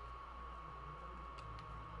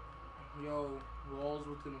 Yo, walls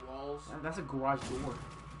within walls. That's a garage door.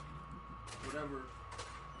 Whatever.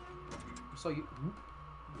 So you.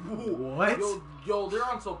 What? Yo, they're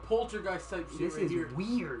on some poltergeist type shit this right here. This is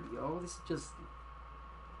weird, yo. This is just.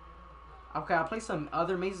 Okay, I'll play some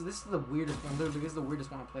other mazes. This is the weirdest one. Literally, this is the weirdest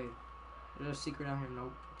one I played. There's a secret down here.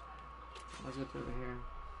 Nope. Let's go through here.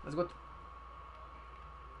 Let's go.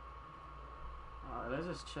 Alright, let's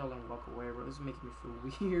just chill and walk away, bro. This is making me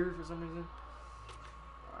feel weird for some reason.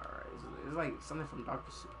 Alright, it's like something from Dr.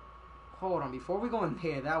 Seuss. Hold on, before we go in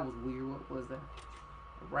there, that was weird. What was that?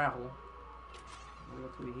 A rat hole. We'll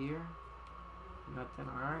go through here. Nothing.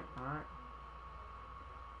 Alright.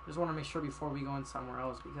 Just want to make sure before we go in somewhere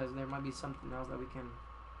else, because there might be something else that we can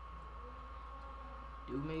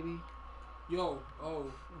do, maybe. Yo,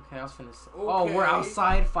 oh. Okay, I was finna say. Okay. Oh, we're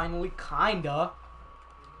outside finally, kinda.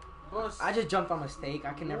 Bus. I just jumped on mistake.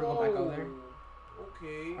 I can never go back over there.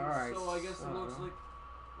 Okay. Alright. So I guess it looks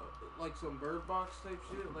like some Bird Box type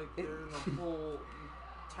shit. Like they're in a whole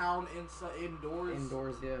town indoors.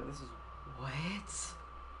 Indoors, yeah. This is what?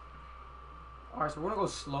 Alright, so we're gonna go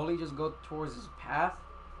slowly. Just go towards this path.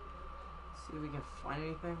 See if we can find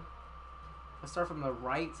anything. Let's start from the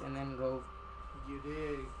right and then go. You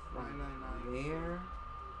dig. From 999. there.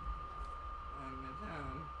 I'm in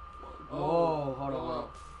town. Whoa, hold on.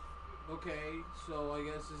 Okay, so I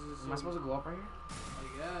guess this is. Am I supposed to go up right here? I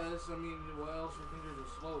guess. What else? I think there's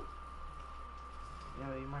a slope.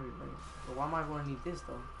 Yeah, you might be right. But why am I going to need this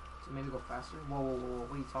though? To maybe go faster? Whoa.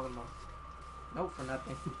 What are you talking about? Nope, for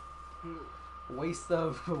nothing. waste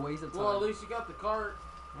of time. Well, at least you got the cart.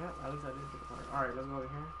 Yeah, at least I did get the cart. Alright, let's go over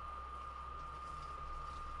here.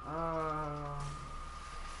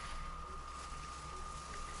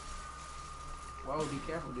 Whoa, be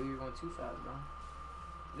careful, dude. You're going too fast, bro.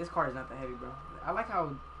 This cart is not that heavy, bro. I like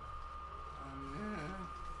how.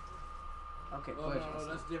 Okay, oh, push. no,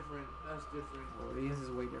 that's different. Well, this is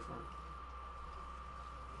way different.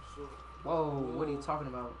 So, whoa, what are you talking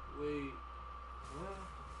about? Wait. What?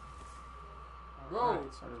 Bro.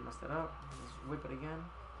 Right, so I just messed it up. Let's whip it again.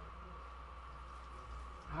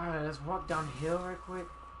 Alright, let's walk downhill right quick.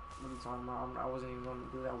 What are you talking about? I wasn't even going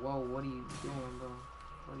to do that. Whoa, what are you doing, bro?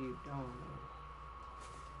 What are you doing, bro?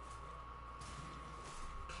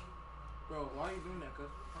 Bro, why are you doing that,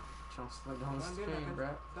 cuz? Trying to slow down the stream, bro.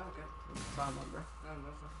 That's okay. What are you talking about, bro? No,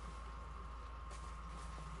 that's fine.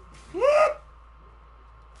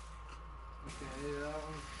 Okay,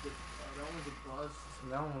 that one's a bust.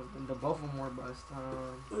 That one, both of them were bust.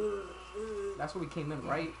 That's where we came in,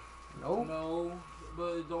 right? Nope. No,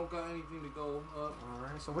 but it don't got anything to go up.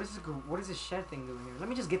 Alright, so what is this shed thing doing here? Let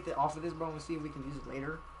me just get off of this, bro, and see if we can use it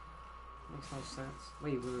later. Makes no sense.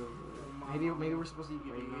 Wait. Maybe we're supposed to eat.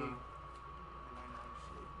 Wait, no.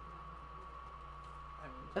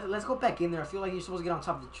 Let's go back in there. I feel like you're supposed to get on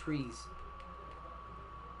top of the trees.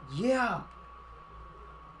 Yeah.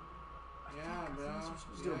 Yeah, bro.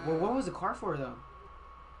 Well, what was the car for, though?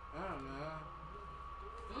 I don't know.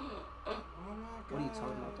 Oh my god. What are you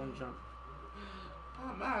talking about? Don't jump.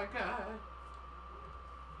 Oh my god.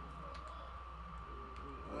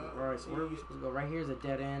 Alright, so where are we supposed to go? Right here is a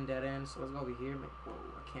dead end. So let's go over here. Whoa,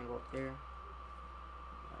 I can't go up there.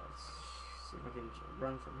 Let's see if I can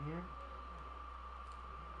run from here.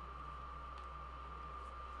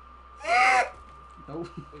 Nope.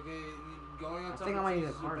 Okay, going on I top think I of might need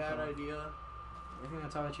trees a is card, a bad though. idea. I think on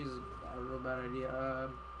top of trees is a real bad idea.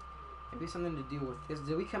 Maybe something to deal with this.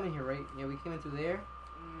 Did we come in here, right? Yeah, we came in through there.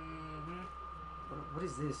 Mm-hmm. What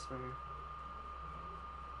is this right here?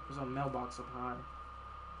 There's a mailbox up high.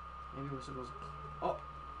 Maybe we're supposed to...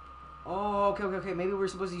 Oh, okay. Maybe we're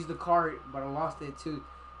supposed to use the cart, but I lost it too.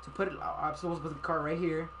 To put it, I'm supposed to put the cart right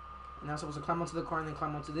here, and I'm supposed to climb onto the cart and then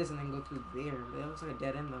climb onto this and then go through there. That looks like a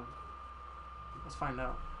dead end though. Let's find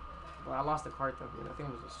out. Well, I lost the cart though. I think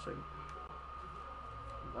it was just straight.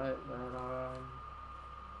 But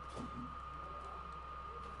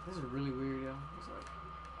this is really weird, yo. It's like,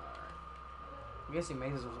 alright. I'm guessing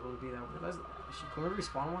mazes are supposed to be that weird. Can we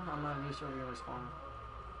respawn one? I'm not really sure we're gonna respawn one.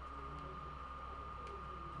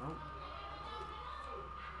 Nope.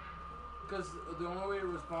 Because the only way it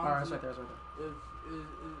responds. Alright, that's right there. If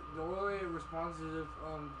the only way it responds is if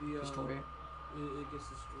the Destroy it. it gets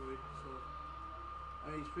destroyed. So I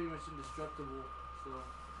mean, it's pretty much indestructible. So.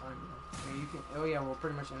 Yeah, you can. Oh yeah, we're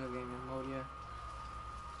pretty much in the game mode. Yeah.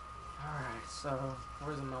 All right. So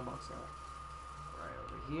where's the mailbox at? Right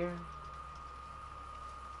over here.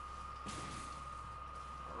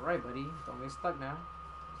 All right, buddy. Don't get stuck now.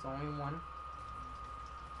 It's only one.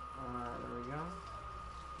 All right. There we go.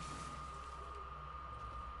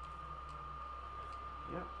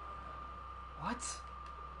 Yep. What?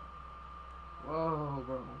 Whoa,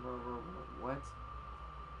 bro. What?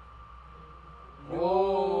 Yo.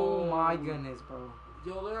 Oh my goodness, bro.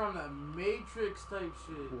 Yo, they're on that Matrix type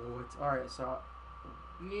shit. What? Alright, so...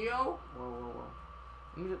 Neo? Whoa.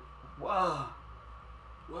 Let me just... Whoa!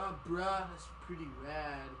 Wow, bruh, that's pretty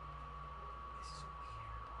rad. This is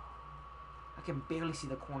weird, bro. I can barely see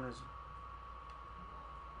the corners.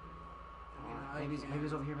 Maybe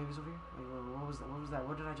it's over here, Wait, what was that?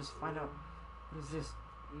 What did I just find out? What is this?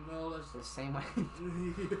 No, that's... The same way.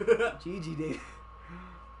 GG, Dave.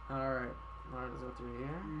 Alright. Alright, let's go through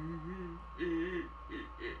here.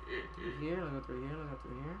 Let's go through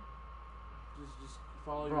here. Just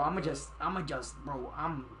follow. Bro, I'ma just, bro.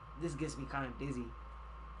 This gets me kind of dizzy.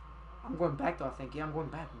 I'm going back though. I think. Yeah, I'm going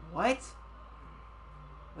back. What?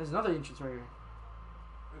 There's another entrance right here.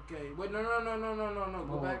 Okay. Wait. No.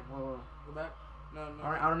 Go back. Whoa. Go back. No.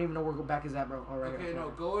 Alright, I don't even know where go back is at, bro. All right. Okay. No.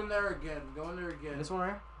 Go in there again. This one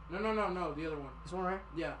right here? No. The other one. This one right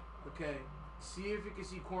here? Yeah. Okay. See if you can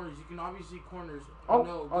see corners. You can obviously see corners. Oh.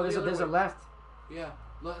 No. Oh, there's a left. Yeah.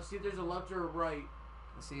 See if there's a left or a right.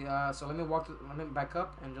 Let's see. So let me back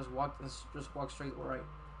up and just walk straight right.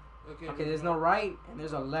 Okay. There's no right and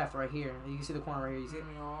there's a left right here. You can see the corner right here. You see it?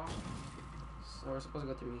 So we're supposed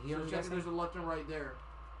to go through here. So check if there's a left and right there.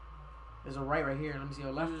 There's a right here. Let me see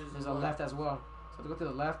a left. There's a left as well. So to go to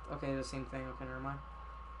the left. Okay, the same thing. Okay, never mind.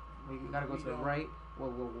 We gotta go to the right. Whoa.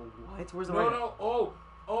 What? Where's the right? No. Oh.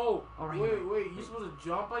 Right wait. here. You're supposed to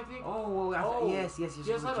jump, I think. Yes. You're supposed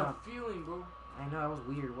Just to had jump. a feeling, bro. I know that was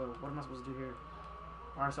weird. What am I supposed to do here?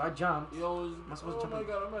 All right, so I jumped. Yo, Am I supposed to jump?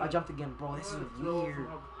 God, I jumped again, bro. This is weird.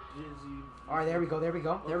 All right, there we go.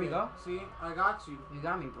 Okay. See, I got you. You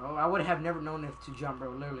got me, bro. I would have never known if to jump, bro.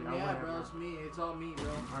 Literally. Yeah, bro, it's me. It's all me,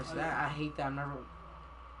 bro. Alright, so I hate that. I'm never.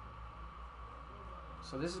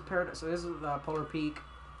 So this is Paradise. So this is Polar Peak.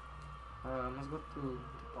 Let's go through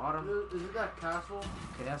the bottom. Is it that castle?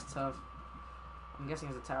 Okay, that's tough. I'm guessing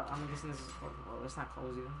it's a tower. I'm guessing this is. Well, it's not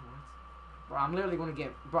closed either. What? Bro, I'm literally gonna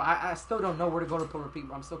get. Bro, I still don't know where to go to Polar Peak.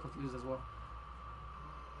 But I'm still confused as well.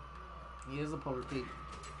 He is the Polar Peak.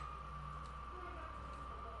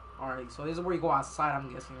 Alright, so this is where you go outside,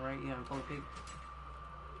 I'm guessing, right? Yeah, in Polar Peak.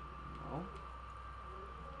 No.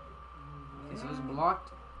 Okay, so this is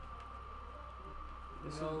blocked.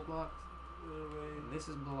 This is blocked. This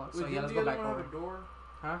is blocked. So yeah, let's go back over. Have a door?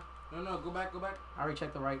 Huh? No, go back. I already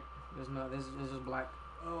checked the right. There's no. This is just black.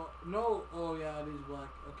 Oh no! Oh yeah, it is black.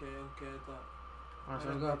 Okay. I thought. Alright, so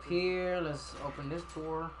let's go up here. Let's open this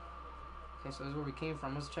door. Okay, so this is where we came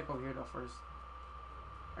from. Let's check over here though first.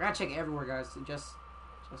 I gotta check everywhere, guys. Just.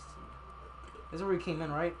 This is where we came in,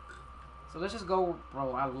 right? So let's just go,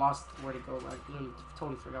 bro. I lost where to go. I literally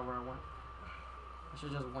totally forgot where I went. I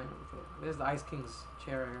should just went with it. There's the Ice King's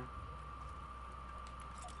chair here.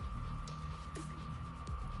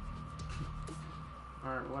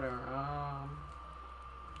 Alright, whatever.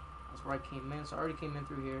 That's where I came in. So I already came in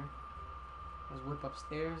through here. Let's whip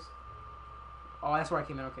upstairs. Oh, that's where I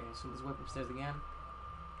came in. Okay, so let's whip upstairs again.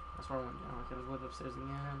 That's where I went down. Okay, let's whip upstairs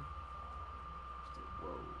again.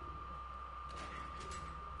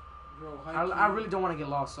 Bro, I really don't want to get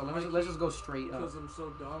lost, so let's just go straight up. Because I'm so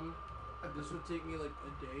dumb. This would take me like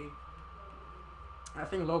a day. I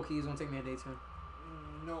think low key is gonna take me a day too.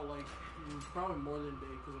 No, like probably more than a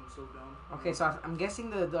day because I'm so dumb. Okay, so I'm guessing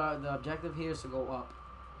the objective here is to go up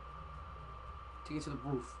to get to the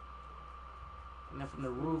roof, and then from the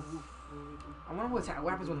roof. I wonder what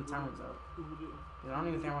happens when the time runs out. I don't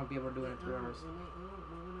even think I'm gonna be able to do it in 3 hours.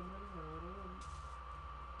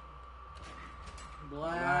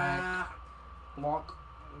 Black.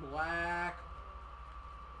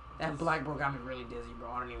 That black bro got me really dizzy,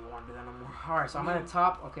 bro. I don't even want to do that no more. Alright, so I'm at the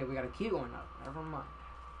top. Okay, we gotta keep going up. Never mind.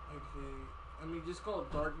 Okay. I mean, just call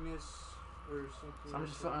it darkness or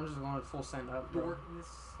something. So I'm just going full send up, bro. Darkness.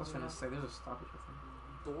 I was finna say, there's a stoppage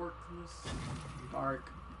thing. Darkness.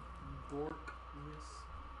 Dark. Darkness.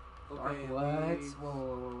 Dark Okay, what?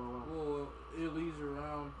 Whoa. It leads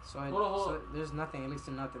around. So, hold so on. there's nothing. At least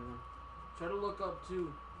to nothing then. Try to look up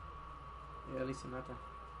too. Yeah, at least to nothing.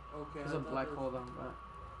 Okay. There's a black hole down, but.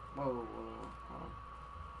 Whoa. Hold on.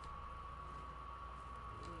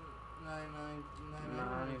 999. No,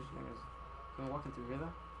 I don't even think it's. Can we walk in through here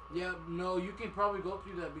though? Yeah, no, you can probably go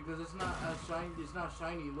through that because it's not as shiny. It's not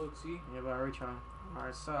shiny. Look, see? Yeah, but I already tried.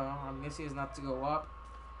 Alright, so I'm guessing it's not to go up.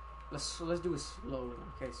 Let's do it slowly.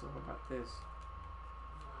 Okay, so what about this?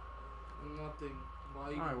 Nothing.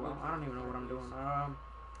 Alright, well, I don't even know what I'm doing. I'm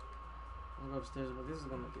gonna go upstairs, but this is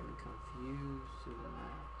gonna get me confused to the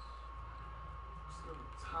max. Still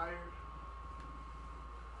tired.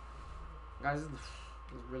 Guys, this is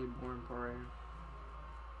really boring part right here.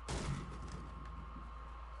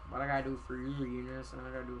 What I gotta do for you, Eunice, and I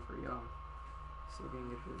gotta do it for y'all. See if we can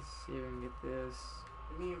get this. See if we can get this.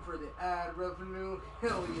 You mean for the ad revenue?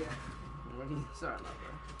 Hell yeah. What are you talking about,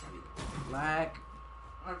 bro? Black.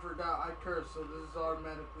 I forgot I cursed, so this is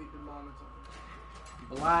automatically demonetized.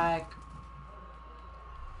 Black.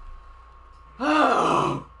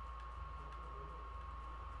 Oh!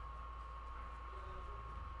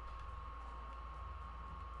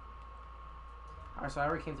 Alright, so I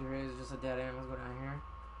already came through here. It's just a dead end. Let's go down here.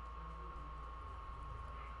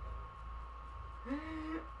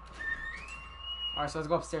 Alright, so let's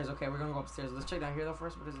go upstairs. Okay, we're gonna go upstairs. Let's check down here though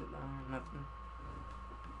first. What is it? Nothing.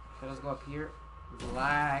 Okay, let's go up here.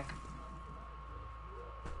 Black.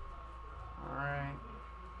 Alright.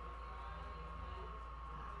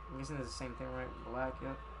 I'm guessing it's the same thing, right? Black,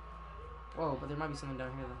 yep. Whoa, but there might be something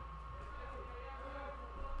down here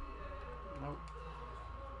though. Nope.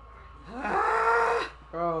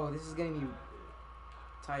 Bro, this is getting me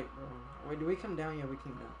tight, bro. Wait, do we come down? Yeah, we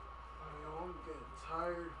came down. Yo, I'm getting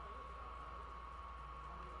tired.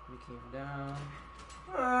 We came down.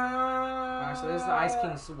 Alright, so this is the Ice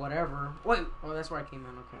King's whatever. Wait, oh, that's where I came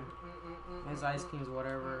in. Okay, this Ice King's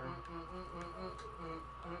whatever.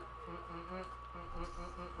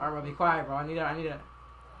 Alright, bro, be quiet, bro. I need to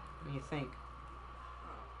think.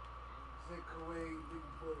 Think away, big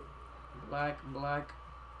boy. Black.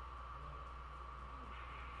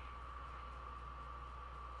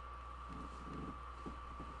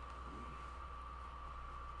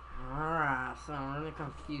 Alright, so I'm really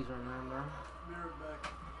confused, remember? Mirror back.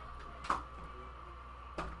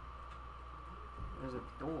 There's a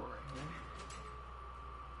door right here.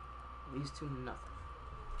 Leads to nothing.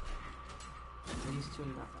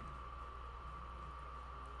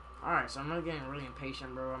 Alright, so I'm really getting really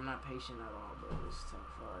impatient, bro. I'm not patient at all, bro. This is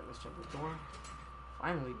tough. Alright, let's check the door.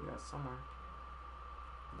 Finally, we got somewhere.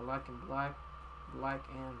 Black and black. Black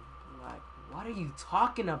and black. What are you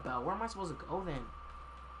talking about? Where am I supposed to go then?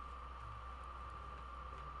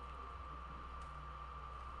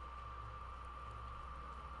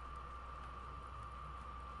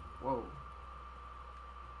 Whoa.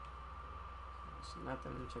 There's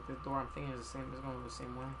nothing. Check this door. I'm thinking it's the same. It's going the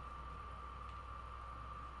same way.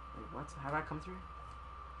 Wait, what? How did I come through?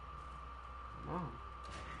 No.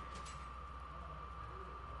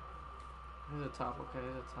 There's a top. Okay,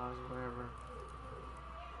 there's a top. Wherever.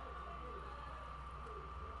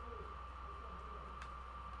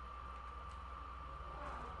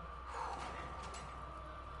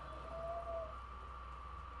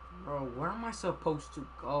 Bro, where am I supposed to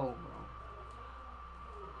go,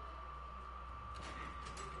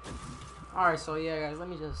 bro? Alright, so yeah, guys, let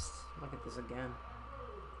me just look at this again.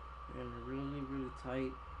 Getting really, really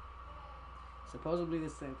tight. Supposedly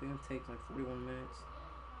this thing takes like 41 minutes.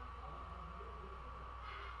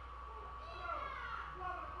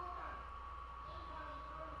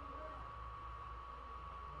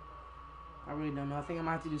 I really don't know. I think I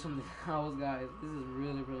might have to do something else, guys. This is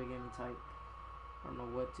really, really getting me tight. I don't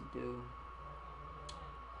know what to do.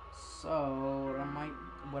 So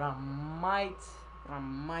what I might What I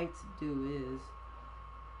might do is,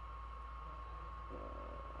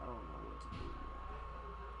 I don't know what to do.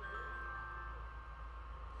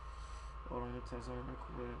 Hold on, let me tell something real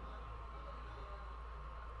quick.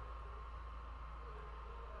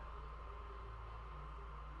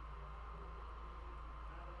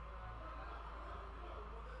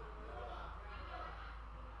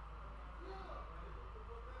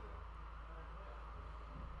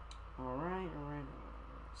 Alright.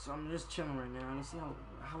 So I'm just chilling right now. Let's see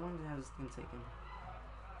how long has this thing taken?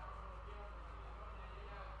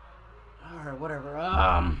 Alright, whatever.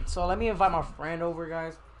 So let me invite my friend over,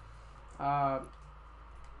 guys. Wait,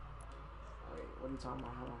 what are you talking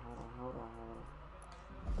about? Hold on.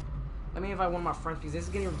 Let me invite one of my friends because this is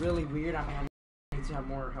getting really weird. I need to have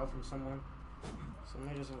more help from someone. So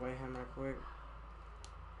let me just invite him right quick.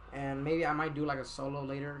 And maybe I might do like a solo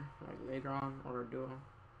later on, or a duo.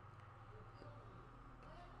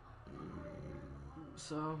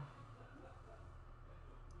 So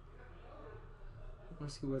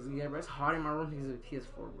let's see what's bro. It's hot in my room because of the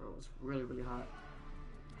PS4, bro. It's really, really hot.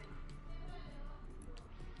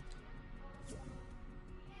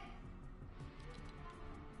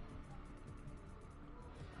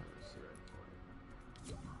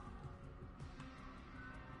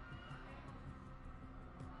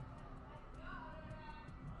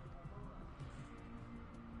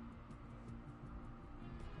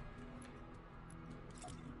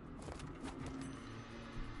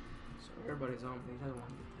 Everybody's on me. They don't want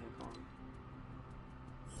to get the heck on.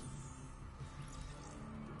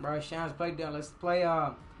 Bro, Shannon's play down. Let's play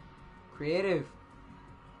creative.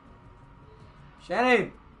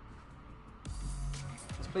 Shannon!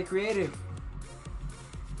 Let's play creative.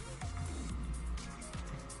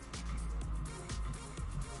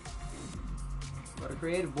 Go to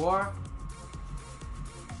creative, boy.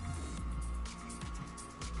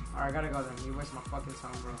 Alright, I gotta go then. You waste my fucking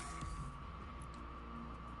time, bro.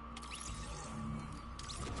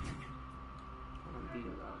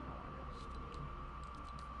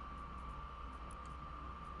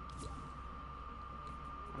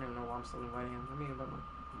 I don't even know why I'm still inviting him. Let me invite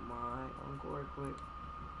my uncle real quick.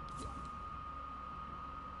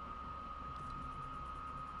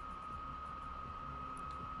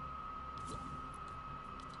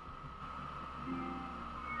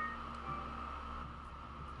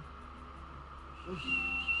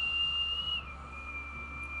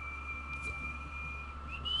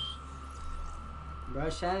 Bro,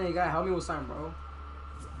 Shannon, you gotta help me with something, bro.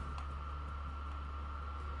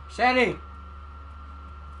 Shannon!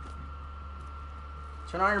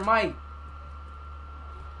 Turn on your mic.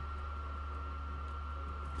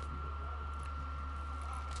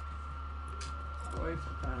 Wait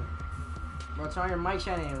for that. Bro, turn on your mic,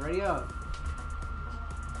 Shannon. Ready up.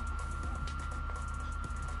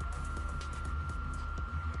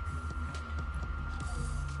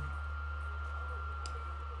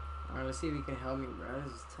 Alright, let's see if you can help me, bro.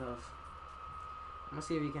 This is tough. I'm gonna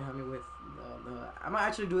see if you can help me with the I'm gonna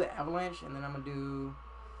actually do the avalanche, and then I might do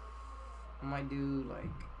like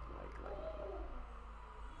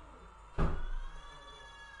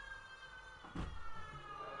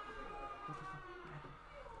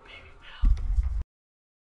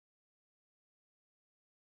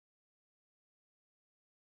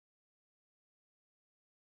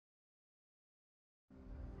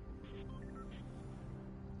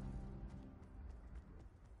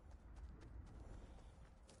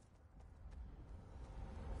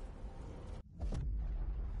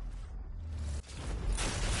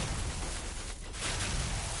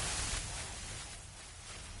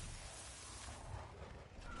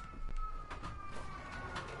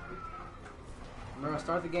bro,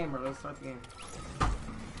 start the game, bro. Let's start the game.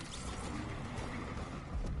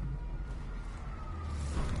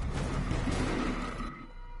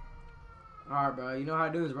 Alright, bro. You know how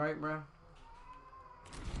to do this, right, bro?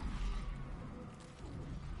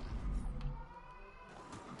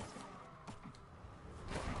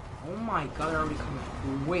 Oh my god, they're already coming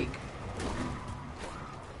quick.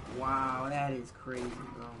 Wow, that is crazy,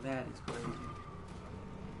 bro. That is crazy.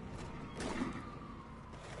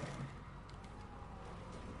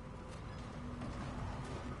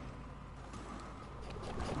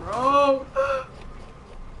 Bro!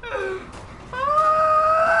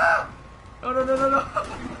 No.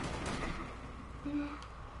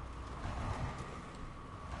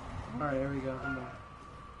 Alright, there we go. Come on.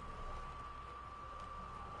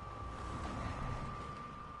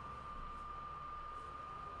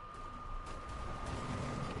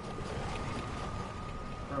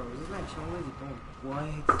 Bro, is this man chilling? What is he doing?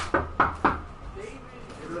 What?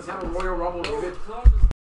 Let's have a Royal Rumble, David.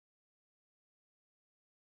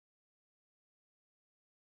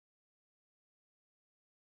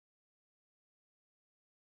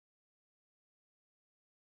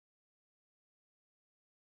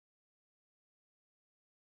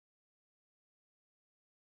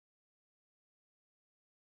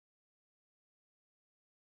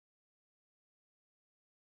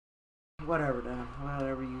 Whatever, then.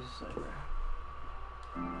 Whatever you say, bro.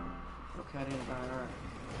 Okay, I didn't die. Alright.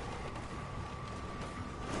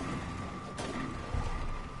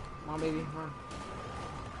 Come on, baby. Run.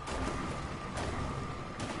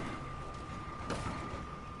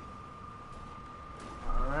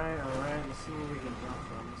 Alright, alright. Let's see where we can jump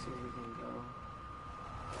from. Let's see where we can go.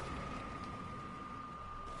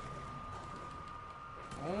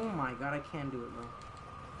 Oh my god, I can't do it, bro.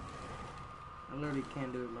 I literally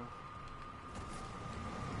can't do it, bro.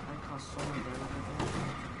 I cost so much damage.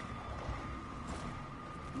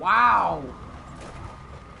 Wow!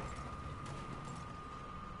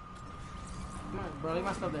 Come on, bro. Leave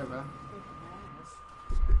my stuff there, bro.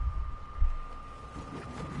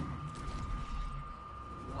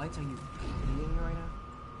 What? Are you kidding me right now?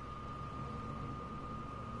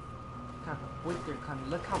 Look how quick they're coming.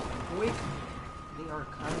 Look how quick they are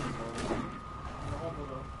coming, bro.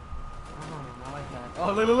 Oh, I like that.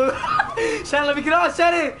 Oh, look, look, look. Shannon, let me get on.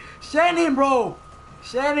 Shannon! Shannon, bro!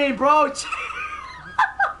 Shannon, bro!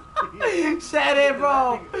 Shannon,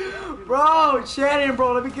 bro! Bro! Shannon,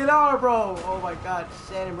 bro! Let me get on, bro! Oh my god,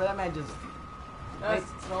 Shannon, bro. That man just...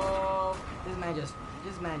 That's tough. This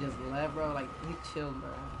man just left, bro. Like, he chilled,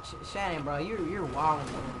 bro. Shannon, bro, you're wild,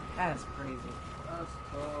 bro. That's crazy. That's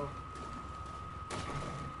tough.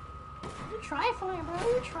 You're trifling, bro.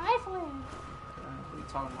 You're trifling. What are you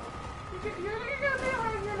talking about? You're gonna be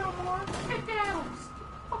around here no more. Get down.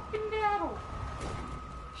 Fucking down.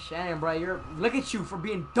 Shannon, bro, look at you for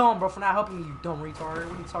being dumb, bro, for not helping me, you dumb retard.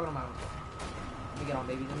 What are you talking about? Let me get on,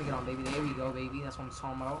 baby. Let me get on, baby. There we go, baby. That's what I'm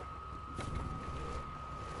talking about.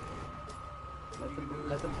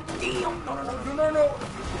 Let them. Damn! No.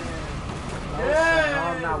 Yeah. No,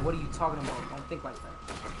 I'm not. What are you talking about? Don't think like that.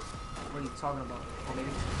 What are you talking about? Oh,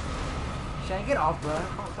 baby. Shannon, get off, bro.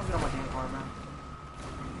 Don't get on my damn car, man.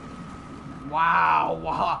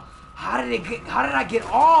 Wow. How did I get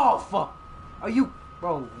off? Are you,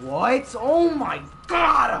 bro? What? Oh my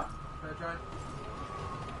god! Can I try?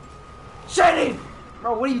 Shannon!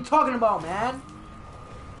 Bro, what are you talking about, man?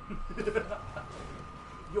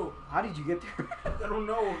 Yo, how did you get there? I don't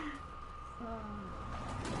know.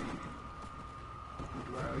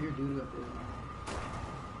 Bro, you're dude up there.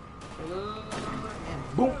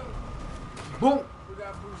 And boom! Boom! We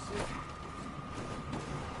got boosted.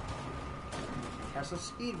 Catch some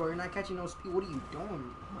speed, bro. You're not catching no speed. What are you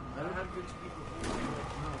doing? I had good speed before.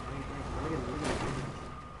 Look at it.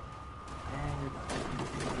 And you're done.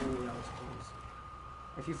 Ooh, that was close.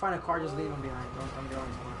 If you find a car, just leave him behind. Don't get on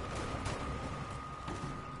his car.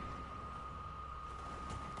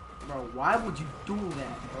 Bro, why would you do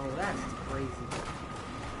that, bro? That's crazy.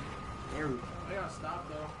 There we go. I gotta stop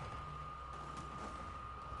though.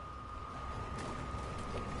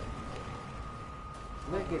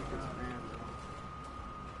 Look at this man,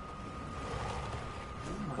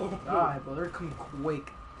 bro. Oh my god, bro. They're coming quick.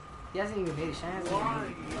 He hasn't even made a chance.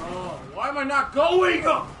 Why? Why am I not going?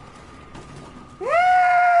 Shut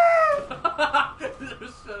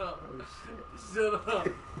up. Oh, shit. Shut up.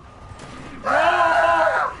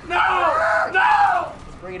 No!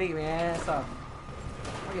 Let's bring it in, man. What's up?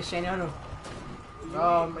 Look at Shane.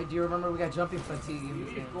 Do you remember we got jumping fatigue in You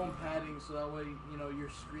this need game? foam padding so that way, you know, your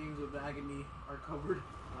screams of agony are covered.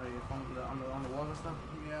 Oh, yeah, on the walls and stuff?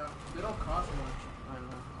 Yeah, they don't cost much. I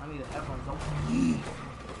know. I need the headphones though.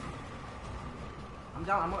 I'm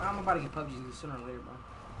down. I'm about to get PUBG sooner or later, bro.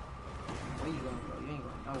 Where you going, bro? You ain't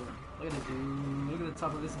going nowhere. Look at this dude. Look at the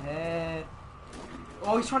top of his head.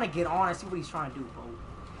 Oh, he's trying to get on. I see what he's trying to do, bro.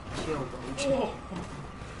 Chill, bro. Chill.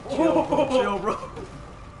 Chill, bro. Chill, bro.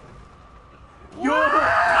 Yo!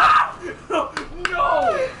 No!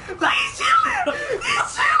 Like, he's chilling! He's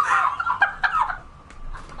chilling!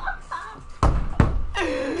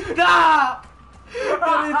 Nah!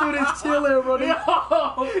 Yo, this dude is chilling, bro.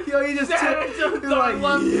 Yo, he just chilling. He's like,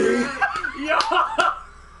 yeah. Yo!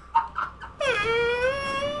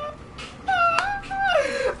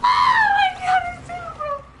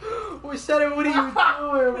 What are you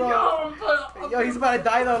doing, bro? Yo, he's about to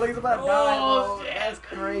die though. Look, he's about to die, bro. Shit. That's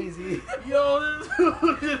crazy. Yo,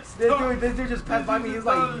 this dude just passed by me. He's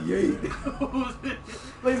like, yeet.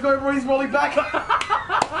 Look, he's going, bro. He's rolling back.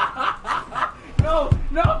 No,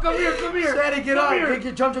 come here. Shannon, get up.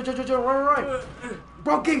 Jump, run.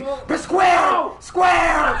 Bro,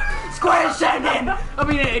 square, Shannon. I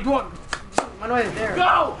mean, it won't. Manuel is there.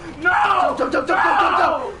 Go! No! Jump,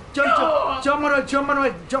 Manuel.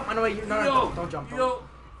 No, don't jump, bro. Yo.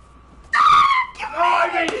 Oh, I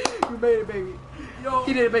made it! You made it, baby. Yo.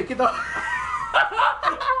 He didn't make it though.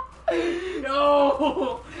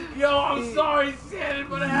 Yo, I'm sorry, Shannon,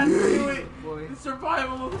 but I had to do it. Boy. The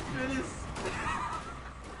survival of the fittest.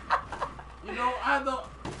 You know, I had the...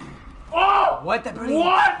 Oh! What? That barely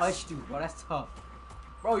What? touched you, bro. That's tough.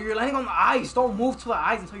 Bro, you're landing on the ice. Don't move to the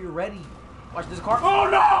ice until you're ready. Watch this car. Oh,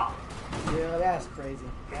 no! Yeah, that's crazy.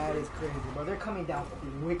 That is crazy, bro. They're coming down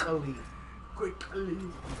quickly. Quickly.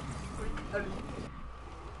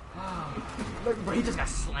 Look, bro, he just got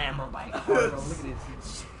slammed by a car, bro. Look at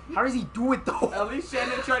this. How does he do it, though? At least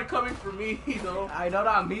Shannon tried coming for me, though. I know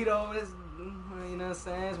not me, though. It's, you know what I'm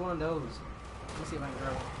saying? It's one of those. Let me see if I can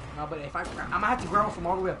grab one. No, but if I'm gonna have to grab one from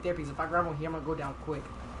all the way up there, because if I grab one here, I'm gonna go down quick.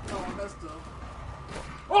 Oh, that's tough.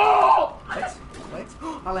 Oh! What?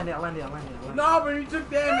 I landed. No, but you took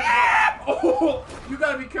damage. Oh! You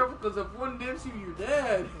gotta be careful, because if one dips you, you're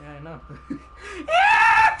dead. Yeah, I know.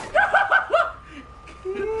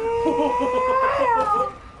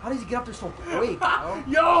 How did he get up there so quick, bro?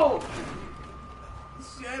 Yo!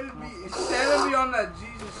 Shannon be on that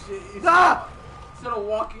Jesus shit. Instead of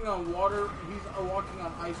walking on water, he's walking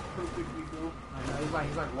on ice perfectly, bro. I know,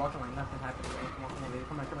 he's like walking like nothing happened. Come on, baby.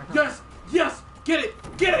 Come on. Yes! Yes! Get it!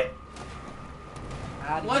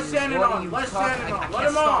 Let Shannon on. Let Shannon on. Let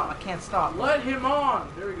him on. I can't stop. Let him on.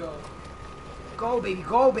 There we go. Go, baby.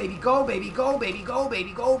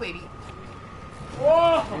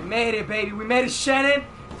 Oh! We made it, baby. We made it, Shannon.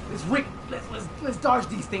 Let's dodge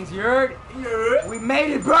these things, you heard? Yeah. We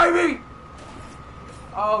made it, baby!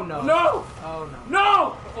 Oh, no. No! Oh, no.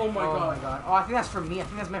 No! Oh, my God. Oh, my God. Oh, I think that's for me. I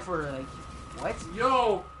think that's meant for, like, what?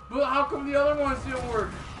 Yo, but how come the other ones didn't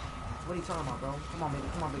work? What are you talking about, bro? Come on, baby.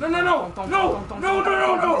 No.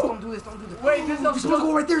 Don't do this. Wait, this is You're supposed to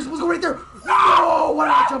go right there. No! Why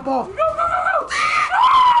did I jump off? No!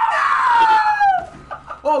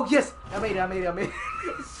 Oh, yes! I made it.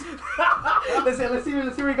 Let's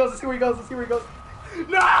see where he goes.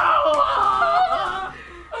 No!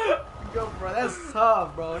 Go, bro. That's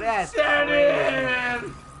tough, bro. That's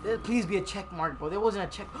Shannon! There, please be a check mark, bro. There wasn't a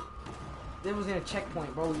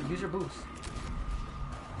checkpoint, bro. Use your boost.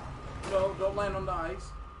 No, don't land on the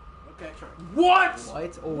ice. Okay. What?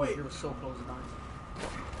 Oh, wait. You were so close to dying.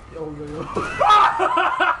 Yo.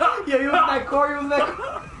 Yeah, he was in that car.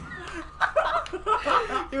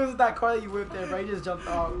 He was in that car that you whipped there, bro. He just jumped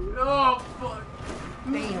off. Oh, fuck.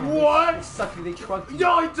 Damn. What? They sucked you. They trucked you.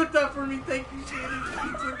 Yo, he took that for me. Thank you, Shannon.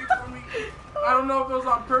 He took it for me. I don't know if it was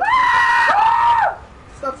on purpose.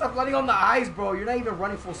 Stop landing on the ice, bro. You're not even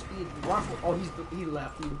running full speed. Oh, he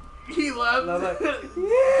left you. He left. No. God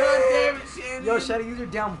damn it, Shannon. Yo, Shannon, use your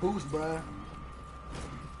down boost, bro.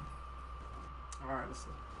 Alright, let's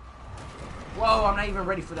see. Whoa, I'm not even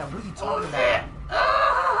ready for that. What are you talking about?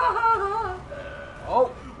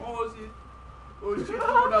 Oh shit.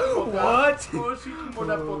 What?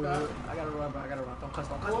 I gotta run, bro. Don't cuss.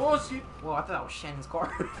 Oh shit. Whoa, I thought that was Shannon's car.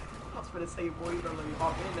 I was gonna say, boy, you better let me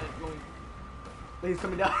hop in that joint. He's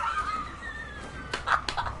coming down.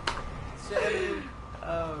 Shannon.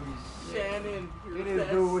 Oh, Shannon. It is,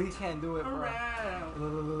 dude. He can't do it, bro.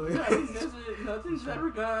 Nothing's ever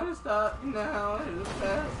gonna stop you now.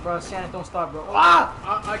 Bro, Shannon, don't stop, bro.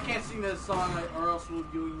 I can't sing that song, or else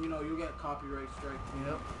you'll get copyright strike.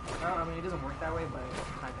 Yep. Well, I mean, it doesn't work that way, but it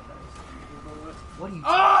kind of does. What are you?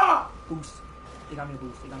 Boost. They got me a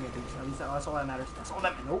boost. At least that's all that matters.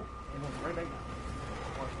 Nope. It went right back down.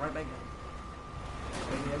 Right back down.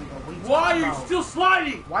 There we go. Why are you still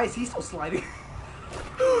sliding? Why is he still sliding?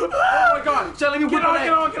 Oh my God! Shannon, get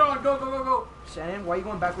on! Go! Shannon, why are you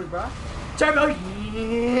going backwards, bro? Turbo!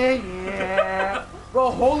 Yeah!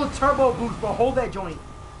 Bro, hold the turbo boost, bro. Hold that joint.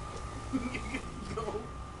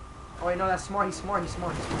 Oh wait, no, that's smart. He's smart.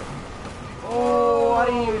 Oh, I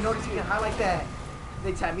didn't even notice he can highlight that.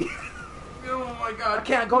 They tapped me. Oh my God! I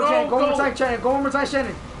can't go, Shannon. Go one more time, Shannon. Go one more time,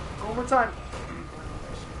 Shannon. Go one more time.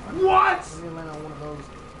 What? Let me land on one of those.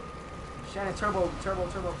 Shannon, turbo.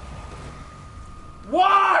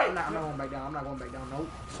 Why? I'm not going back down. Nope.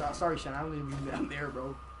 Sorry, Shannon. I don't even be down there,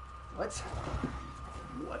 bro. What?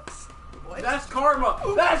 That's karma.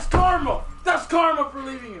 That's karma for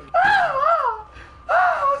leaving him.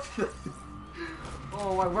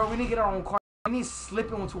 Oh, my bro, we need to get our own car. We need to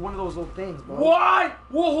slip into one of those little things, bro. Why?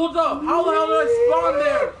 Whoa, hold up. How the hell did I spawn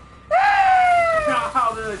there?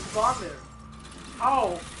 How did I spawn there?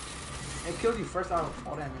 How? It killed you first out of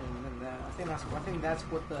all that, and then that. I think that's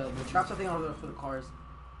what the traps. I think are for the cars.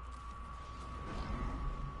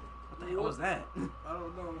 What the hell was that? I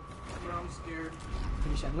don't know, but I'm scared.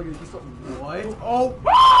 Look at this. What? Oh!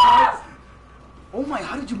 What? Oh my!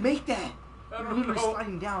 How did you make that? I You're don't literally know.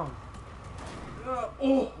 sliding down.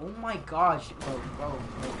 Oh my gosh, bro.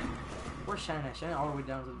 Where's Shannon at? Shannon all the way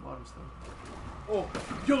down to the bottom still. Oh,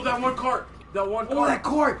 yo, that one cart. Oh, that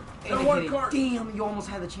cart! That one cart. Damn, you almost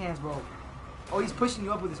had the chance, bro. Oh, he's pushing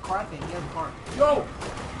you up with his car thing. He has a car. Yo!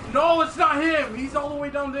 No, it's not him! He's all the way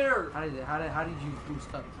down there! How did you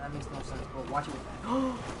boost up? That makes no sense, bro. Watch it with that.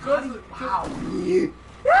 Wow. Yeah.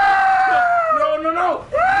 No! No!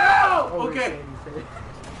 Oh, Okay.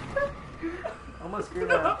 I'm gonna scream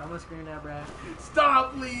that, Brad.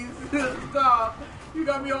 Stop, please. Stop. You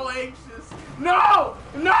got me all anxious. No!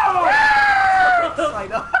 No! Like,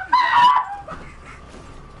 no.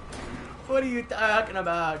 What are you talking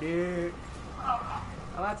about, dude?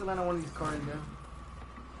 I'll have to land on one of these cars, man.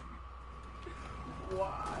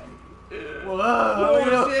 Why? Whoa!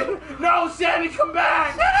 Oh, no, Shannon, come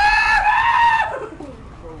back!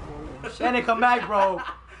 Shannon, come back, bro.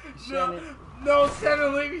 Shannon. No,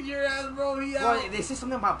 Shannon, leave your ass, bro. He out. Bro, they said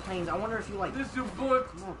something about planes. I wonder if you like. This is your book.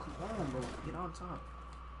 Come on, bro. Get on top.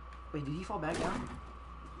 Wait, did he fall back down?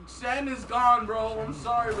 Shannon's gone, bro. I'm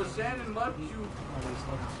sorry, but Shannon left you. Oh, wait,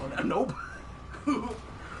 slow down. Nope.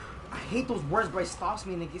 I hate those words, bro. It stops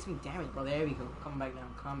me and it gets me damaged, bro. There we go. Come back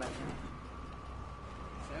down.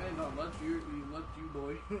 Shannon don't let you. He left you,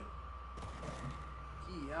 boy.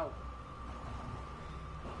 He out.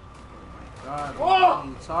 God, oh! What are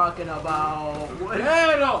you talking about?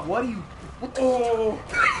 What are you? What the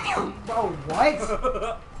bro, what?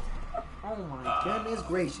 Oh my goodness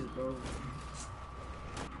gracious, bro.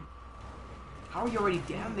 How are you already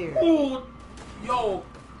down there? Oh, yo.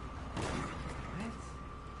 What?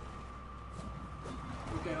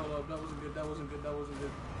 Okay, hold up. That wasn't good.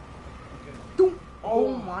 Okay. Doom.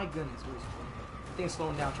 Oh my goodness gracious, bro. I think it's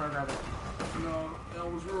slowing down. Try to grab it. No, that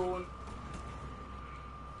was ruined.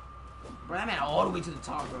 Bro, that man all the way to the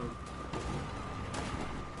top, bro.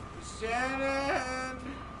 Shannon!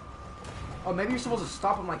 Oh, maybe you're supposed to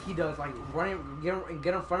stop him like he does, like run,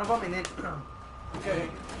 get in front of him, and then. Okay.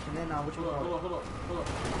 And then which one? Hold up.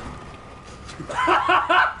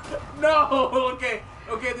 No.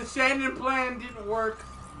 Okay. The Shannon plan didn't work.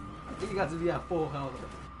 I think you got to be at full health.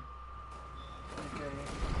 Okay.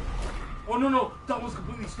 Oh no, that was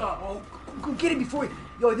completely stopped. Oh, go get it before.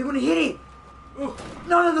 Yo, they're gonna hit it. Oh.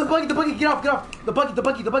 No, the buggy, get off. The buggy.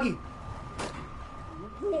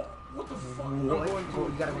 What the fuck? What? Bro,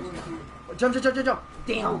 you gotta go. Jump.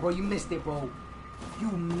 Damn, bro, you missed it, bro. You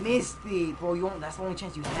missed it, bro. That's the only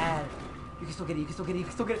chance you had. You can still get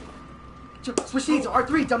it. Switch seats.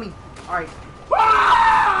 R3, dummy. All right.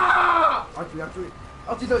 Ah! R3.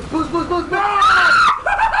 Boost.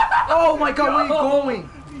 Oh my God, where are you going?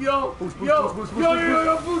 Yo, boost.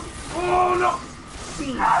 Oh no.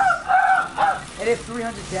 And it's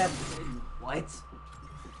 300 deaths. What?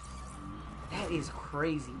 That is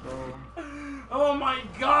crazy, bro. Oh my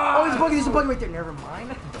God. Oh, there's a buggy right there. Never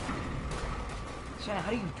mind. Shannon, how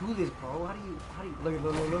do you do this, bro? How do you look.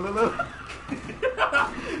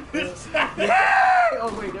 Yeah!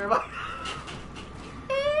 Oh wait, never mind.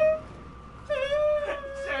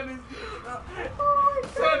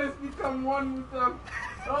 Shannon's become one with them.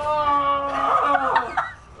 Oh!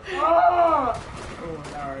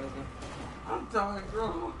 Alright. I'm dying,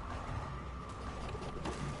 bro.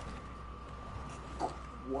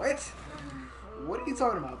 What? What are you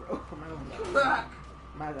talking about, bro? Come back.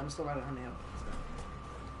 I'm still at 100 health.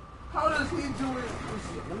 How does he do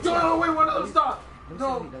it? No, wait, one of them stop.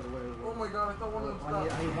 No. Oh my God, I thought one of them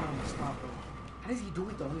stopped. I need one of them to stop, bro. How does he do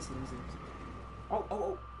it, though? Let me see.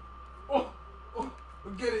 Oh.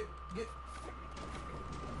 Get it.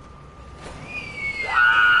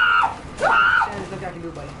 Shannon, there's nothing I can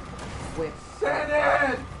do, buddy. Wait.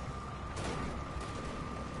 Shannon!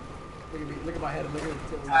 Look at my head. Look at the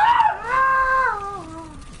tip.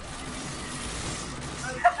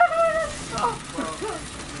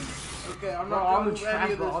 Okay, I'm Bro, not all gonna the move trash,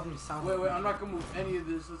 any of bro, this. all them sounds. Wait, I'm not gonna move any of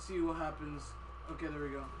this. Let's see what happens. Okay, there we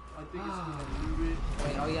go. I think it's gonna move it.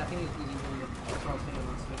 Wait, oh yeah, I think it's easy to move it. That's what I was thinking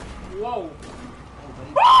about switch. Whoa! Oh,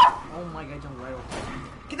 buddy. Oh my God, jumped right over.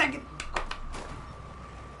 Get that!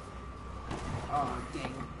 Oh,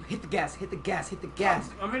 dang. Hit the gas. I'm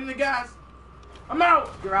hitting the gas. I'm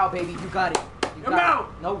out. You're out, baby. You got it. I'm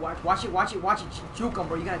out. No, watch it. Juke him,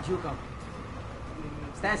 bro. You gotta juke him.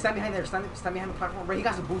 Stand behind there. Stand behind the platform. Bro, he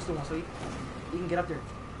got some booster one, so he can get up there.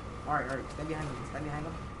 Alright. Stand behind him.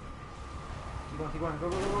 Keep going. Go.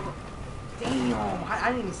 Damn. I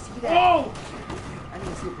didn't even see that. Oh! I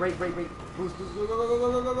didn't even see it. Break. Boost. Go.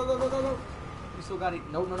 You still got it.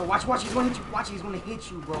 No. Watch. He's gonna hit you. Watch. He's gonna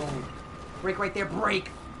hit you, bro. Break right there. Break.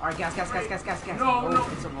 Alright, gas. No.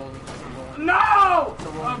 It's a rolling. No!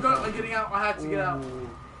 I'm getting out. I had to get out.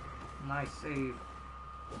 Nice save.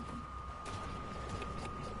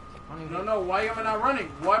 No. Why am I not running?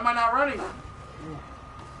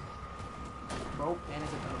 Bro, and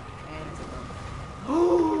it's a dub.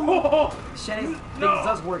 Oh, Shannon thing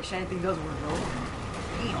does work. Shannon thing does work, bro.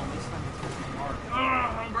 Damn, this time it's hard.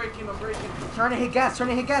 I'm breaking. Turn and hit gas.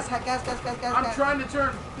 Gas. I'm trying to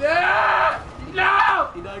turn. Yeah! No!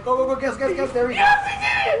 He died. Go, gas. There we go. Yes, he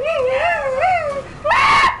did it!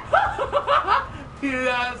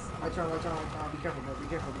 Yes. My turn. Be careful,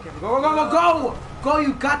 bro. Go.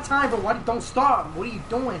 You got time, bro. Why don't stop? What are you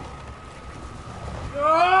doing?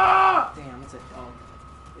 Ah! Damn, it's a dog.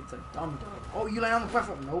 It's a dumb dog. Oh, you land on the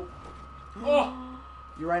platform. Nope. Oh.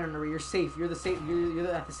 You're right on the You're safe. You're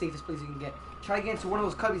at the safest place you can get. Try to get into one of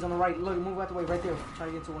those cubbies on the right. Look, move out the way right there. Try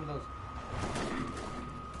to get into one of those.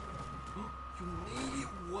 You made it.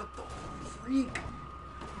 What the freak?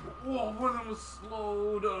 Oh, one of them was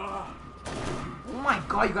slowed. Oh my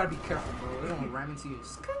god, you gotta be careful, bro. They don't ram into you.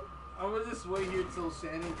 I'm gonna just wait here till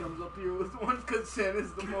Shannon comes up here with one, because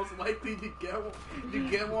Shannon's the most likely to get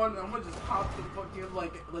one. I'm gonna just hop the fucking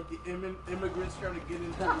like the immigrants trying to get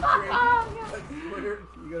into the train. I swear.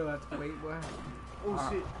 You're gonna have to wait, boy. Oh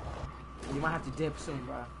shit. You might have to dip soon,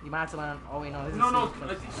 bro. You might have to land. Oh wait, no. This is No.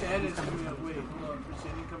 I think Shannon's coming up. Wait, hold on. Is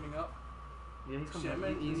Shannon coming up? Yeah, he's coming Shannon?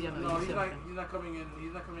 up. He's not coming in.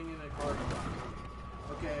 He's not coming in a car.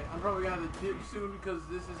 Okay, I'm probably gonna have to dip soon because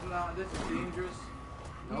this is dangerous.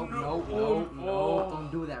 No. Don't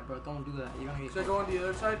do that, bro. Don't do that. You're gonna get. Should I go on the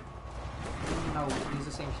other side? No, it's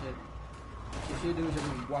the same shit. What you should do is just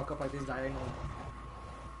walk up like this diagonal.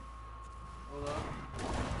 Hold up.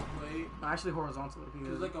 Wait. No, actually horizontal.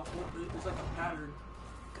 It's like a pattern.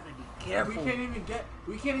 Gotta be careful.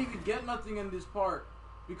 We can't even get nothing in this part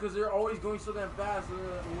because they're always going so damn fast.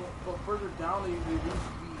 But further down they lose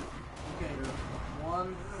speed. Okay.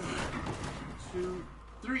 1, 2,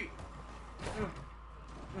 3.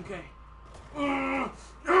 Okay. No!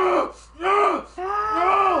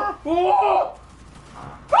 Oh!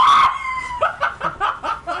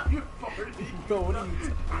 You farted. Bro, what are you?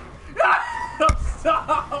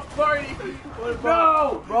 Stop farting.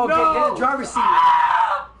 No! Bro, no. get in the driver's seat.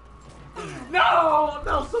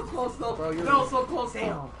 No, so close though. Bro, so close.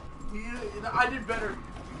 Damn. Yeah, I did better.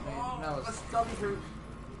 Oh, my stomach hurts.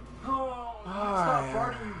 Oh, stop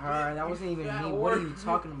farting. Alright, that wasn't even me. What are you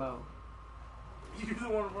talking about? You're the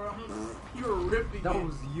one, bro. You were ripping. That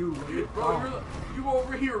was you. Bro, you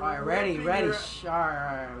over here. Alright, ready.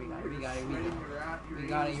 Alright, we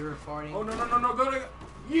got it. You were farting. Oh, no. Go.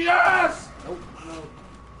 Yes! Nope. No.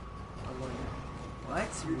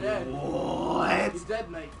 What? You're dead. What? You're dead,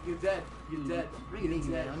 mate. You're dead. Bring it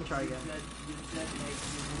easy, man. Let me try again. You're dead, mate.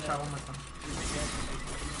 Let me try one more time.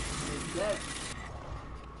 You're dead.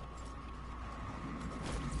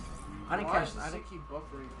 I didn't catch. I didn't keep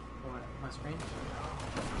buffering. What? My screen? Is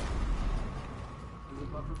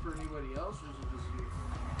it buffer for anybody else, or is it just you?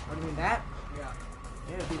 What do you mean that? Yeah.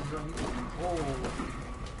 Yeah, he's on YouTube. Oh.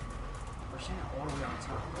 We're Shannon all the way on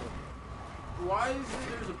top. Why is it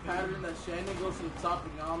there's a pattern that Shannon goes to the top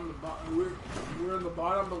and I'm the bottom? We're in the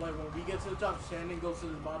bottom, but like when we get to the top, Shannon goes to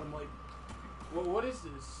the bottom. Like, what is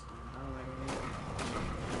this?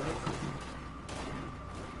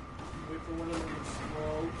 Wait for one of them to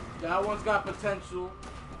slow. That one's got potential.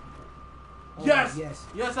 Oh, yes!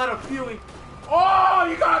 Yes, I had a feeling. Oh,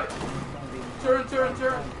 you got it! Turn.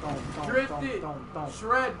 Drift it.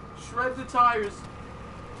 Shred the tires.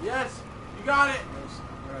 Yes, you got it.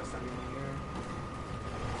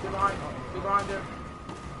 Stay behind there.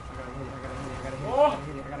 I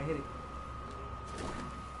gotta hit it.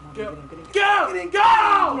 Go!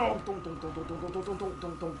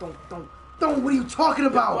 Don't. What are you talking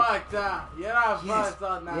about? Yes.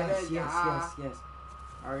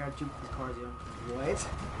 I gotta juke these cars, yo.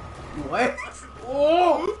 What?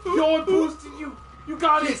 Oh! Yo, I boosted you. You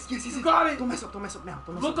got it. Yes. You got it. Don't mess up now.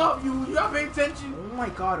 Look up. You gotta pay attention. Oh my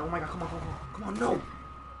god. Come on, no.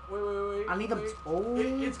 Wait. I need them. Oh.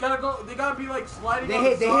 It's gotta go. They gotta be like sliding.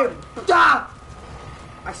 They hit. Ah!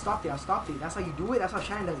 I stopped it. That's how you do it. That's how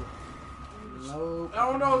Shannon does it. Nope. I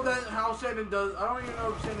don't know how Shannon does. I don't even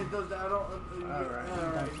know if Shannon does that. I don't.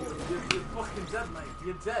 Alright. You're fucking dead, mate.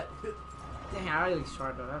 You're dead. Dang, I really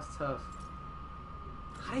tried though. That's tough.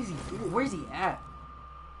 How does he do it? Where's he at?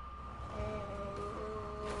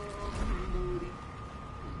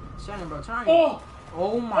 Shannon, bro, turn. Oh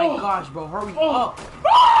my gosh, bro, hurry up.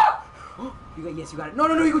 You got it. No,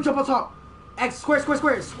 you go jump on top. X,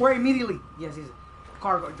 square immediately. Yes.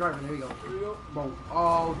 Car driver, there you go. Bro,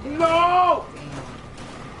 oh, damn. No! Damn.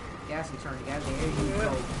 Gas and turn, there you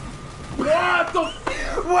go. What the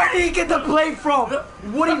Where did he get the plane from?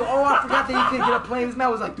 What are you? Oh, I forgot that you could get a plane. This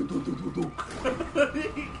man was like, do. He came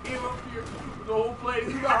up here with the whole place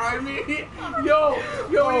behind me. Yo,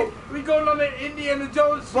 we going on that Indiana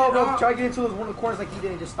Jones shit. Bro, try to get into one of the corners like he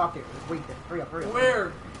did and just stop there. Just wait there. Hurry up.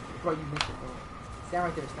 Where? Bro, you missed it, bro. Stand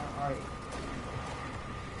right there. Stand. All right.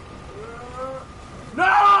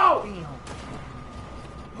 No! Damn.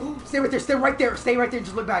 Stay right there. Stay right there. Stay right there.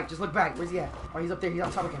 Just look back. Just look back. Where's he at? Oh, he's up there. He's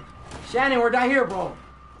on top again. Shannon, we're down here, bro.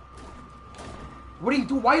 What are you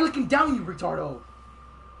doing? Why are you looking down, you retardo?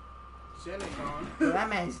 Shannon gone. Bro, that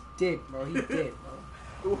man's dead, bro. He's dead,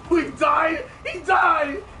 bro. He died! He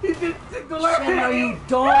died! He didn't take the left Shannon, are you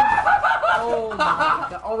dumb? Oh my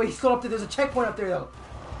god. Oh, wait, he's still up there. There's a checkpoint up there, though.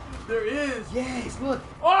 There is. Yes, look.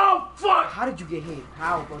 Oh, fuck! How did you get hit?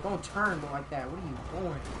 How, bro? Don't turn, bro, like that. What are you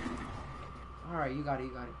doing? Alright, you got it.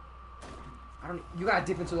 You got it. You gotta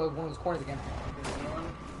dip into one of those corners again.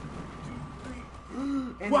 1, 2,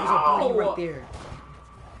 3. And there's a buggy right there.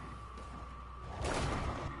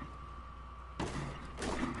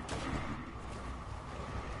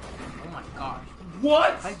 Oh my gosh.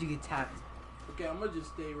 What? How did you get tapped? Okay, I'm gonna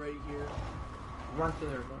just stay right here. Run through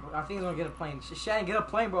there, bro. I think he's gonna get a plane. Shannon, get a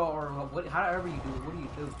plane, bro, or what? However you do it. What do you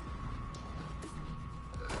do?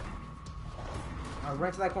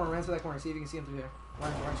 Run to that corner. Run to that corner. See if you can see him through there.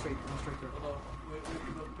 Run straight. Run straight through. Hold on.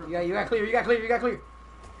 Wait, You got clear. You got clear.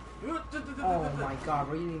 Oh my god,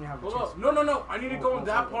 bro! You didn't even have a chance. Hold up. No. I need to go in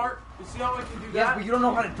that part. You see how I can do that? Yes, but you don't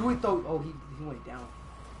know how to do it though. Oh, he went down.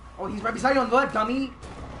 Oh, he's right beside you on the left, dummy.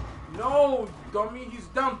 No, dummy. He's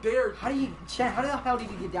down there. How the hell did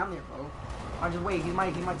he get down there, bro? I'm just wait. He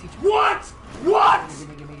might teach you. What? What?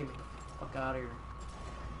 Give me. Fuck out of here.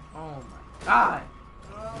 Oh my god.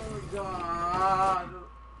 Oh my god.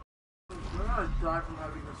 I'm gonna die from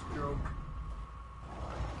having a stroke.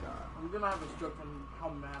 I'm gonna have a stroke from how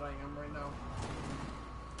mad I am right now.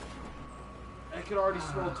 I could already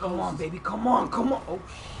smell toast. Come on, baby. Come on. Oh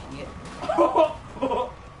shit.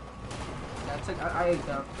 I ate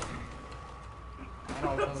that. I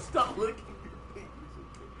don't know. Stop licking me.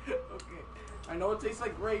 Okay. I know it tastes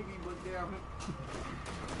like gravy, but damn it.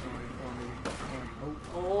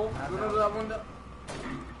 Oh, no, that one.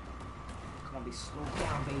 Come on, baby. Slow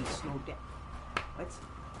down, baby. Slow down. What?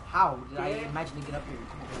 How did I imagine to get up here?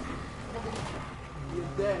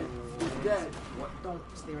 You're dead. You're dead. What? Don't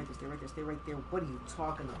stay right there. What are you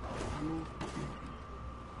talking about, you?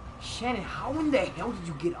 Shannon, how in the hell did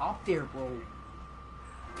you get up there, bro?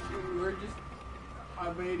 We're just.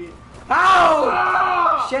 I made it. How?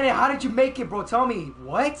 Ah! Shannon, how did you make it, bro? Tell me.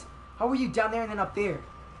 What? How were you down there and then up there?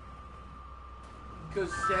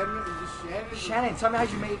 Because Shannon is just Shannon. Shannon, tell me how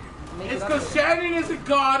you make it. It's because Shannon is a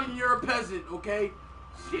god and you're a peasant, okay?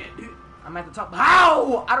 Shit, dude. I'm at the top.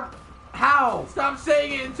 How? How? Stop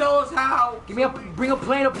saying it and tell us how. Bring a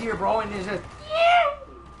plane up here, bro, and it's just.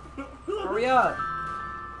 Hurry up.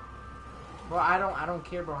 Bro, I don't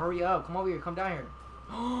care, bro. Hurry up. Come over here. Come down here.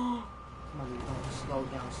 Come on, baby. Slow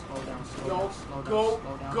down.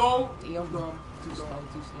 Go. Damn, too slow.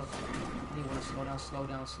 You want to slow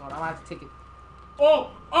down. I'm gonna have to take it.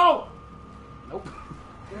 Oh. Nope.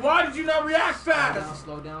 Why did you not react fast?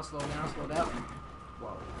 Slow down.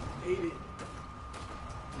 Whoa. Ate it.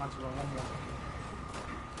 I'm about to run one more.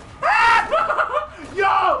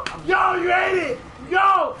 Yo, you ate it.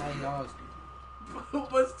 Yo. Hey, y'all.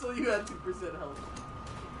 But still, you had 2% health.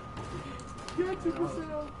 You had 2%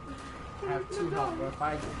 health. I have 2 health, bro. If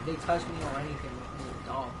they touch me or anything, I'm a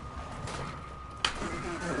dog.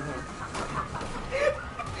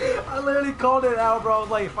 I literally called it out, bro.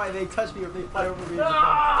 Like, if they touch me or if they fly over me.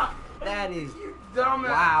 That is. You dumbass.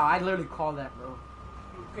 Wow, I literally called that, bro.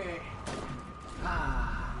 Okay.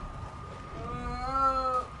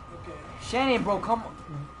 Okay. Shannon, bro, come on.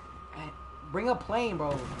 Bring a plane,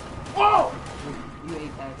 bro. Oh! You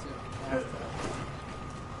ate that too. That's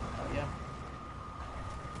yeah.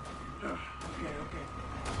 Okay.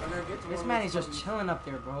 I gotta get to This man is just chilling up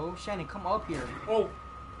there, bro. Shannon, come up here. Oh.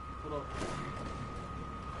 Hold up.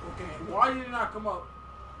 Okay, why did it not come up?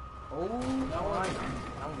 Oh, That one.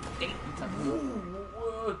 dang,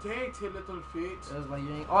 Dang, little feet.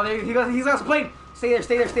 Oh, there he goes. He's got some plane. Stay there.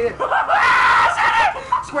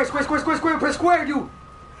 Square. Press square, you.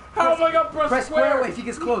 How am I gonna press square? Wait, if he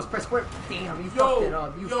gets close, press square. Damn, you fucked it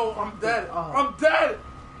up. I'm dead. I'm dead.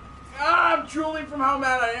 I'm drooling from how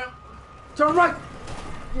mad I am. Turn right.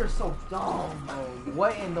 You're so dumb, bro.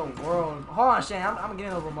 What in the world? Hold on, Shane. I'm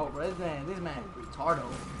getting a remote, bro. This man is retardo.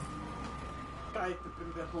 Cállate,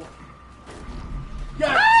 pendejo.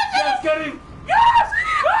 Yes, get him. Yes!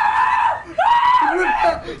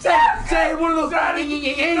 Say one of those. No,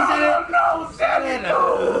 Shannon,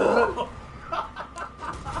 no!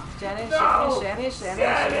 Shannon.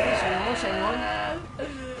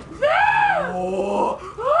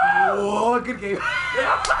 Oh, good game.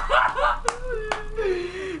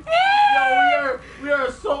 Yo, we We are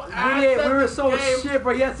so ass We at were this so game. shit,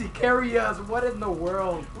 bro. Yes, he carry us. What in the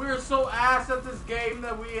world? We are so ass at this game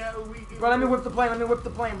that we have. Bro, let me whip the plane. Let me whip the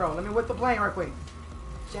plane, bro. Let me whip the plane right quick.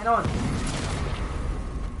 Shannon.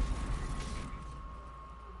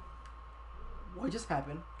 What just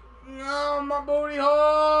happened? No, my booty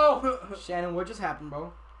hole. Shannon, what just happened,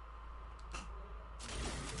 bro?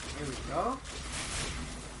 Here we go.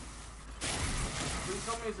 Please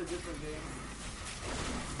tell me it's a different game.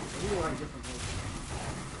 We like different things.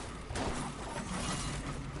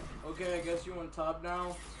 Okay, I guess you on top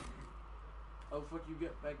now. Oh, fuck, you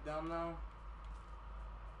get back down now.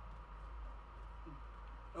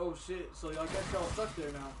 Oh, shit. So I guess y'all stuck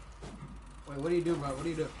there now. Wait, what do you do, bro? What do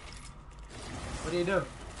you do? What do you do?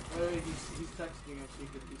 Wait, he's texting actually.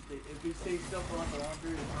 If he stays still for like a long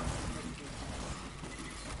period of time, he's texting.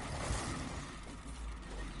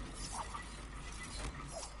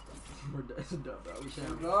 It's done, bro.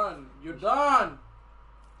 You're done. You're done.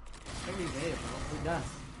 Every day, bro. We're done.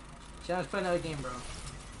 Shannon's play another game, bro.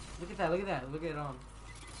 Look at that. Look at that. Look at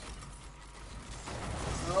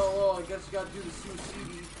Oh, well, I guess you gotta do the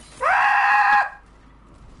suicide.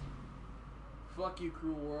 Fuck you,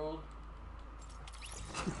 cruel world.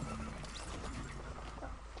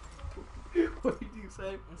 What did you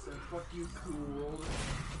say? I said, fuck you, cruel world.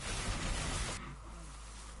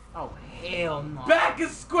 Oh, hell no. Back in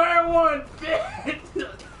square one, bitch!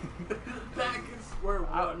 Back in square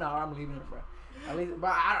one. No, I'm leaving it, bro. At least,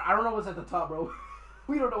 but I don't know what's at the top, bro.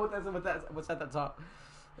 We don't know what's at the top.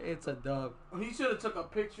 It's a dub. He should have took a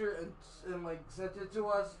picture and like sent it to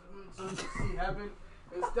us so we could see heaven.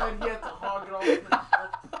 Instead, he had to hog it all to himself.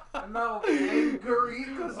 And now angry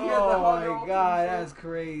because he had to hog it all Oh my to god, himself. that's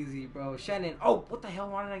crazy, bro. Shannon. Oh, what the hell?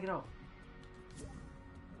 Why did I get out?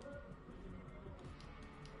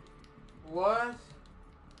 What?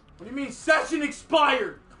 What do you mean session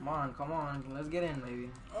expired? Come on. Let's get in, baby.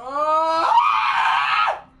 Oh!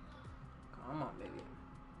 Come on, baby.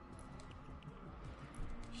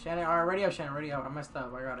 Shannon, alright, ready up, Shannon, ready up. I messed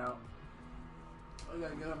up. I got out. I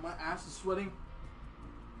gotta get up. My ass is sweating.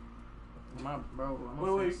 Bro,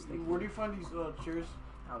 Wait, where do you find these chairs?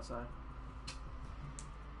 Outside.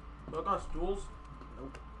 I got stools.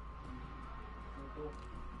 Nope.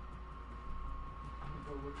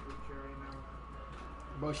 Go look for a chair right now.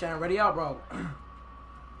 Bro, Shannon, ready up, bro.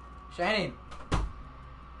 Shannon.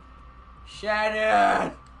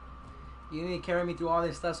 Shannon! You need to carry me through all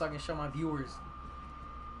this stuff so I can show my viewers.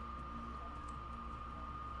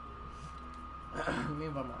 Let me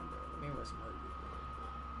invite mine, bro. Let me invite some other people.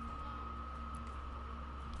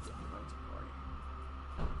 Invite to party.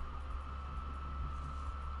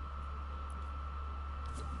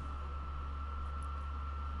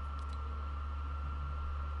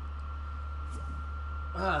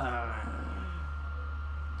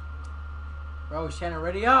 Bro, Shannon,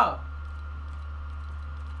 ready up.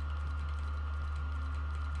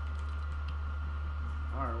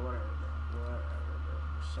 Alright, whatever, bro. Whatever, bro.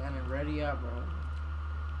 Shannon, ready up, bro.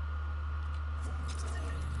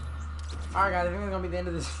 Alright, guys, I think that's gonna be the end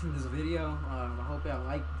of this video. I hope y'all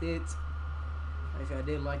liked it. If y'all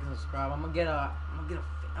did, like and subscribe. I'm gonna get a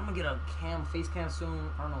face cam soon.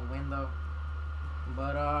 I don't know when though.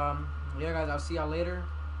 But yeah, guys, I'll see y'all later.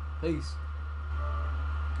 Peace.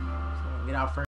 So, get out first.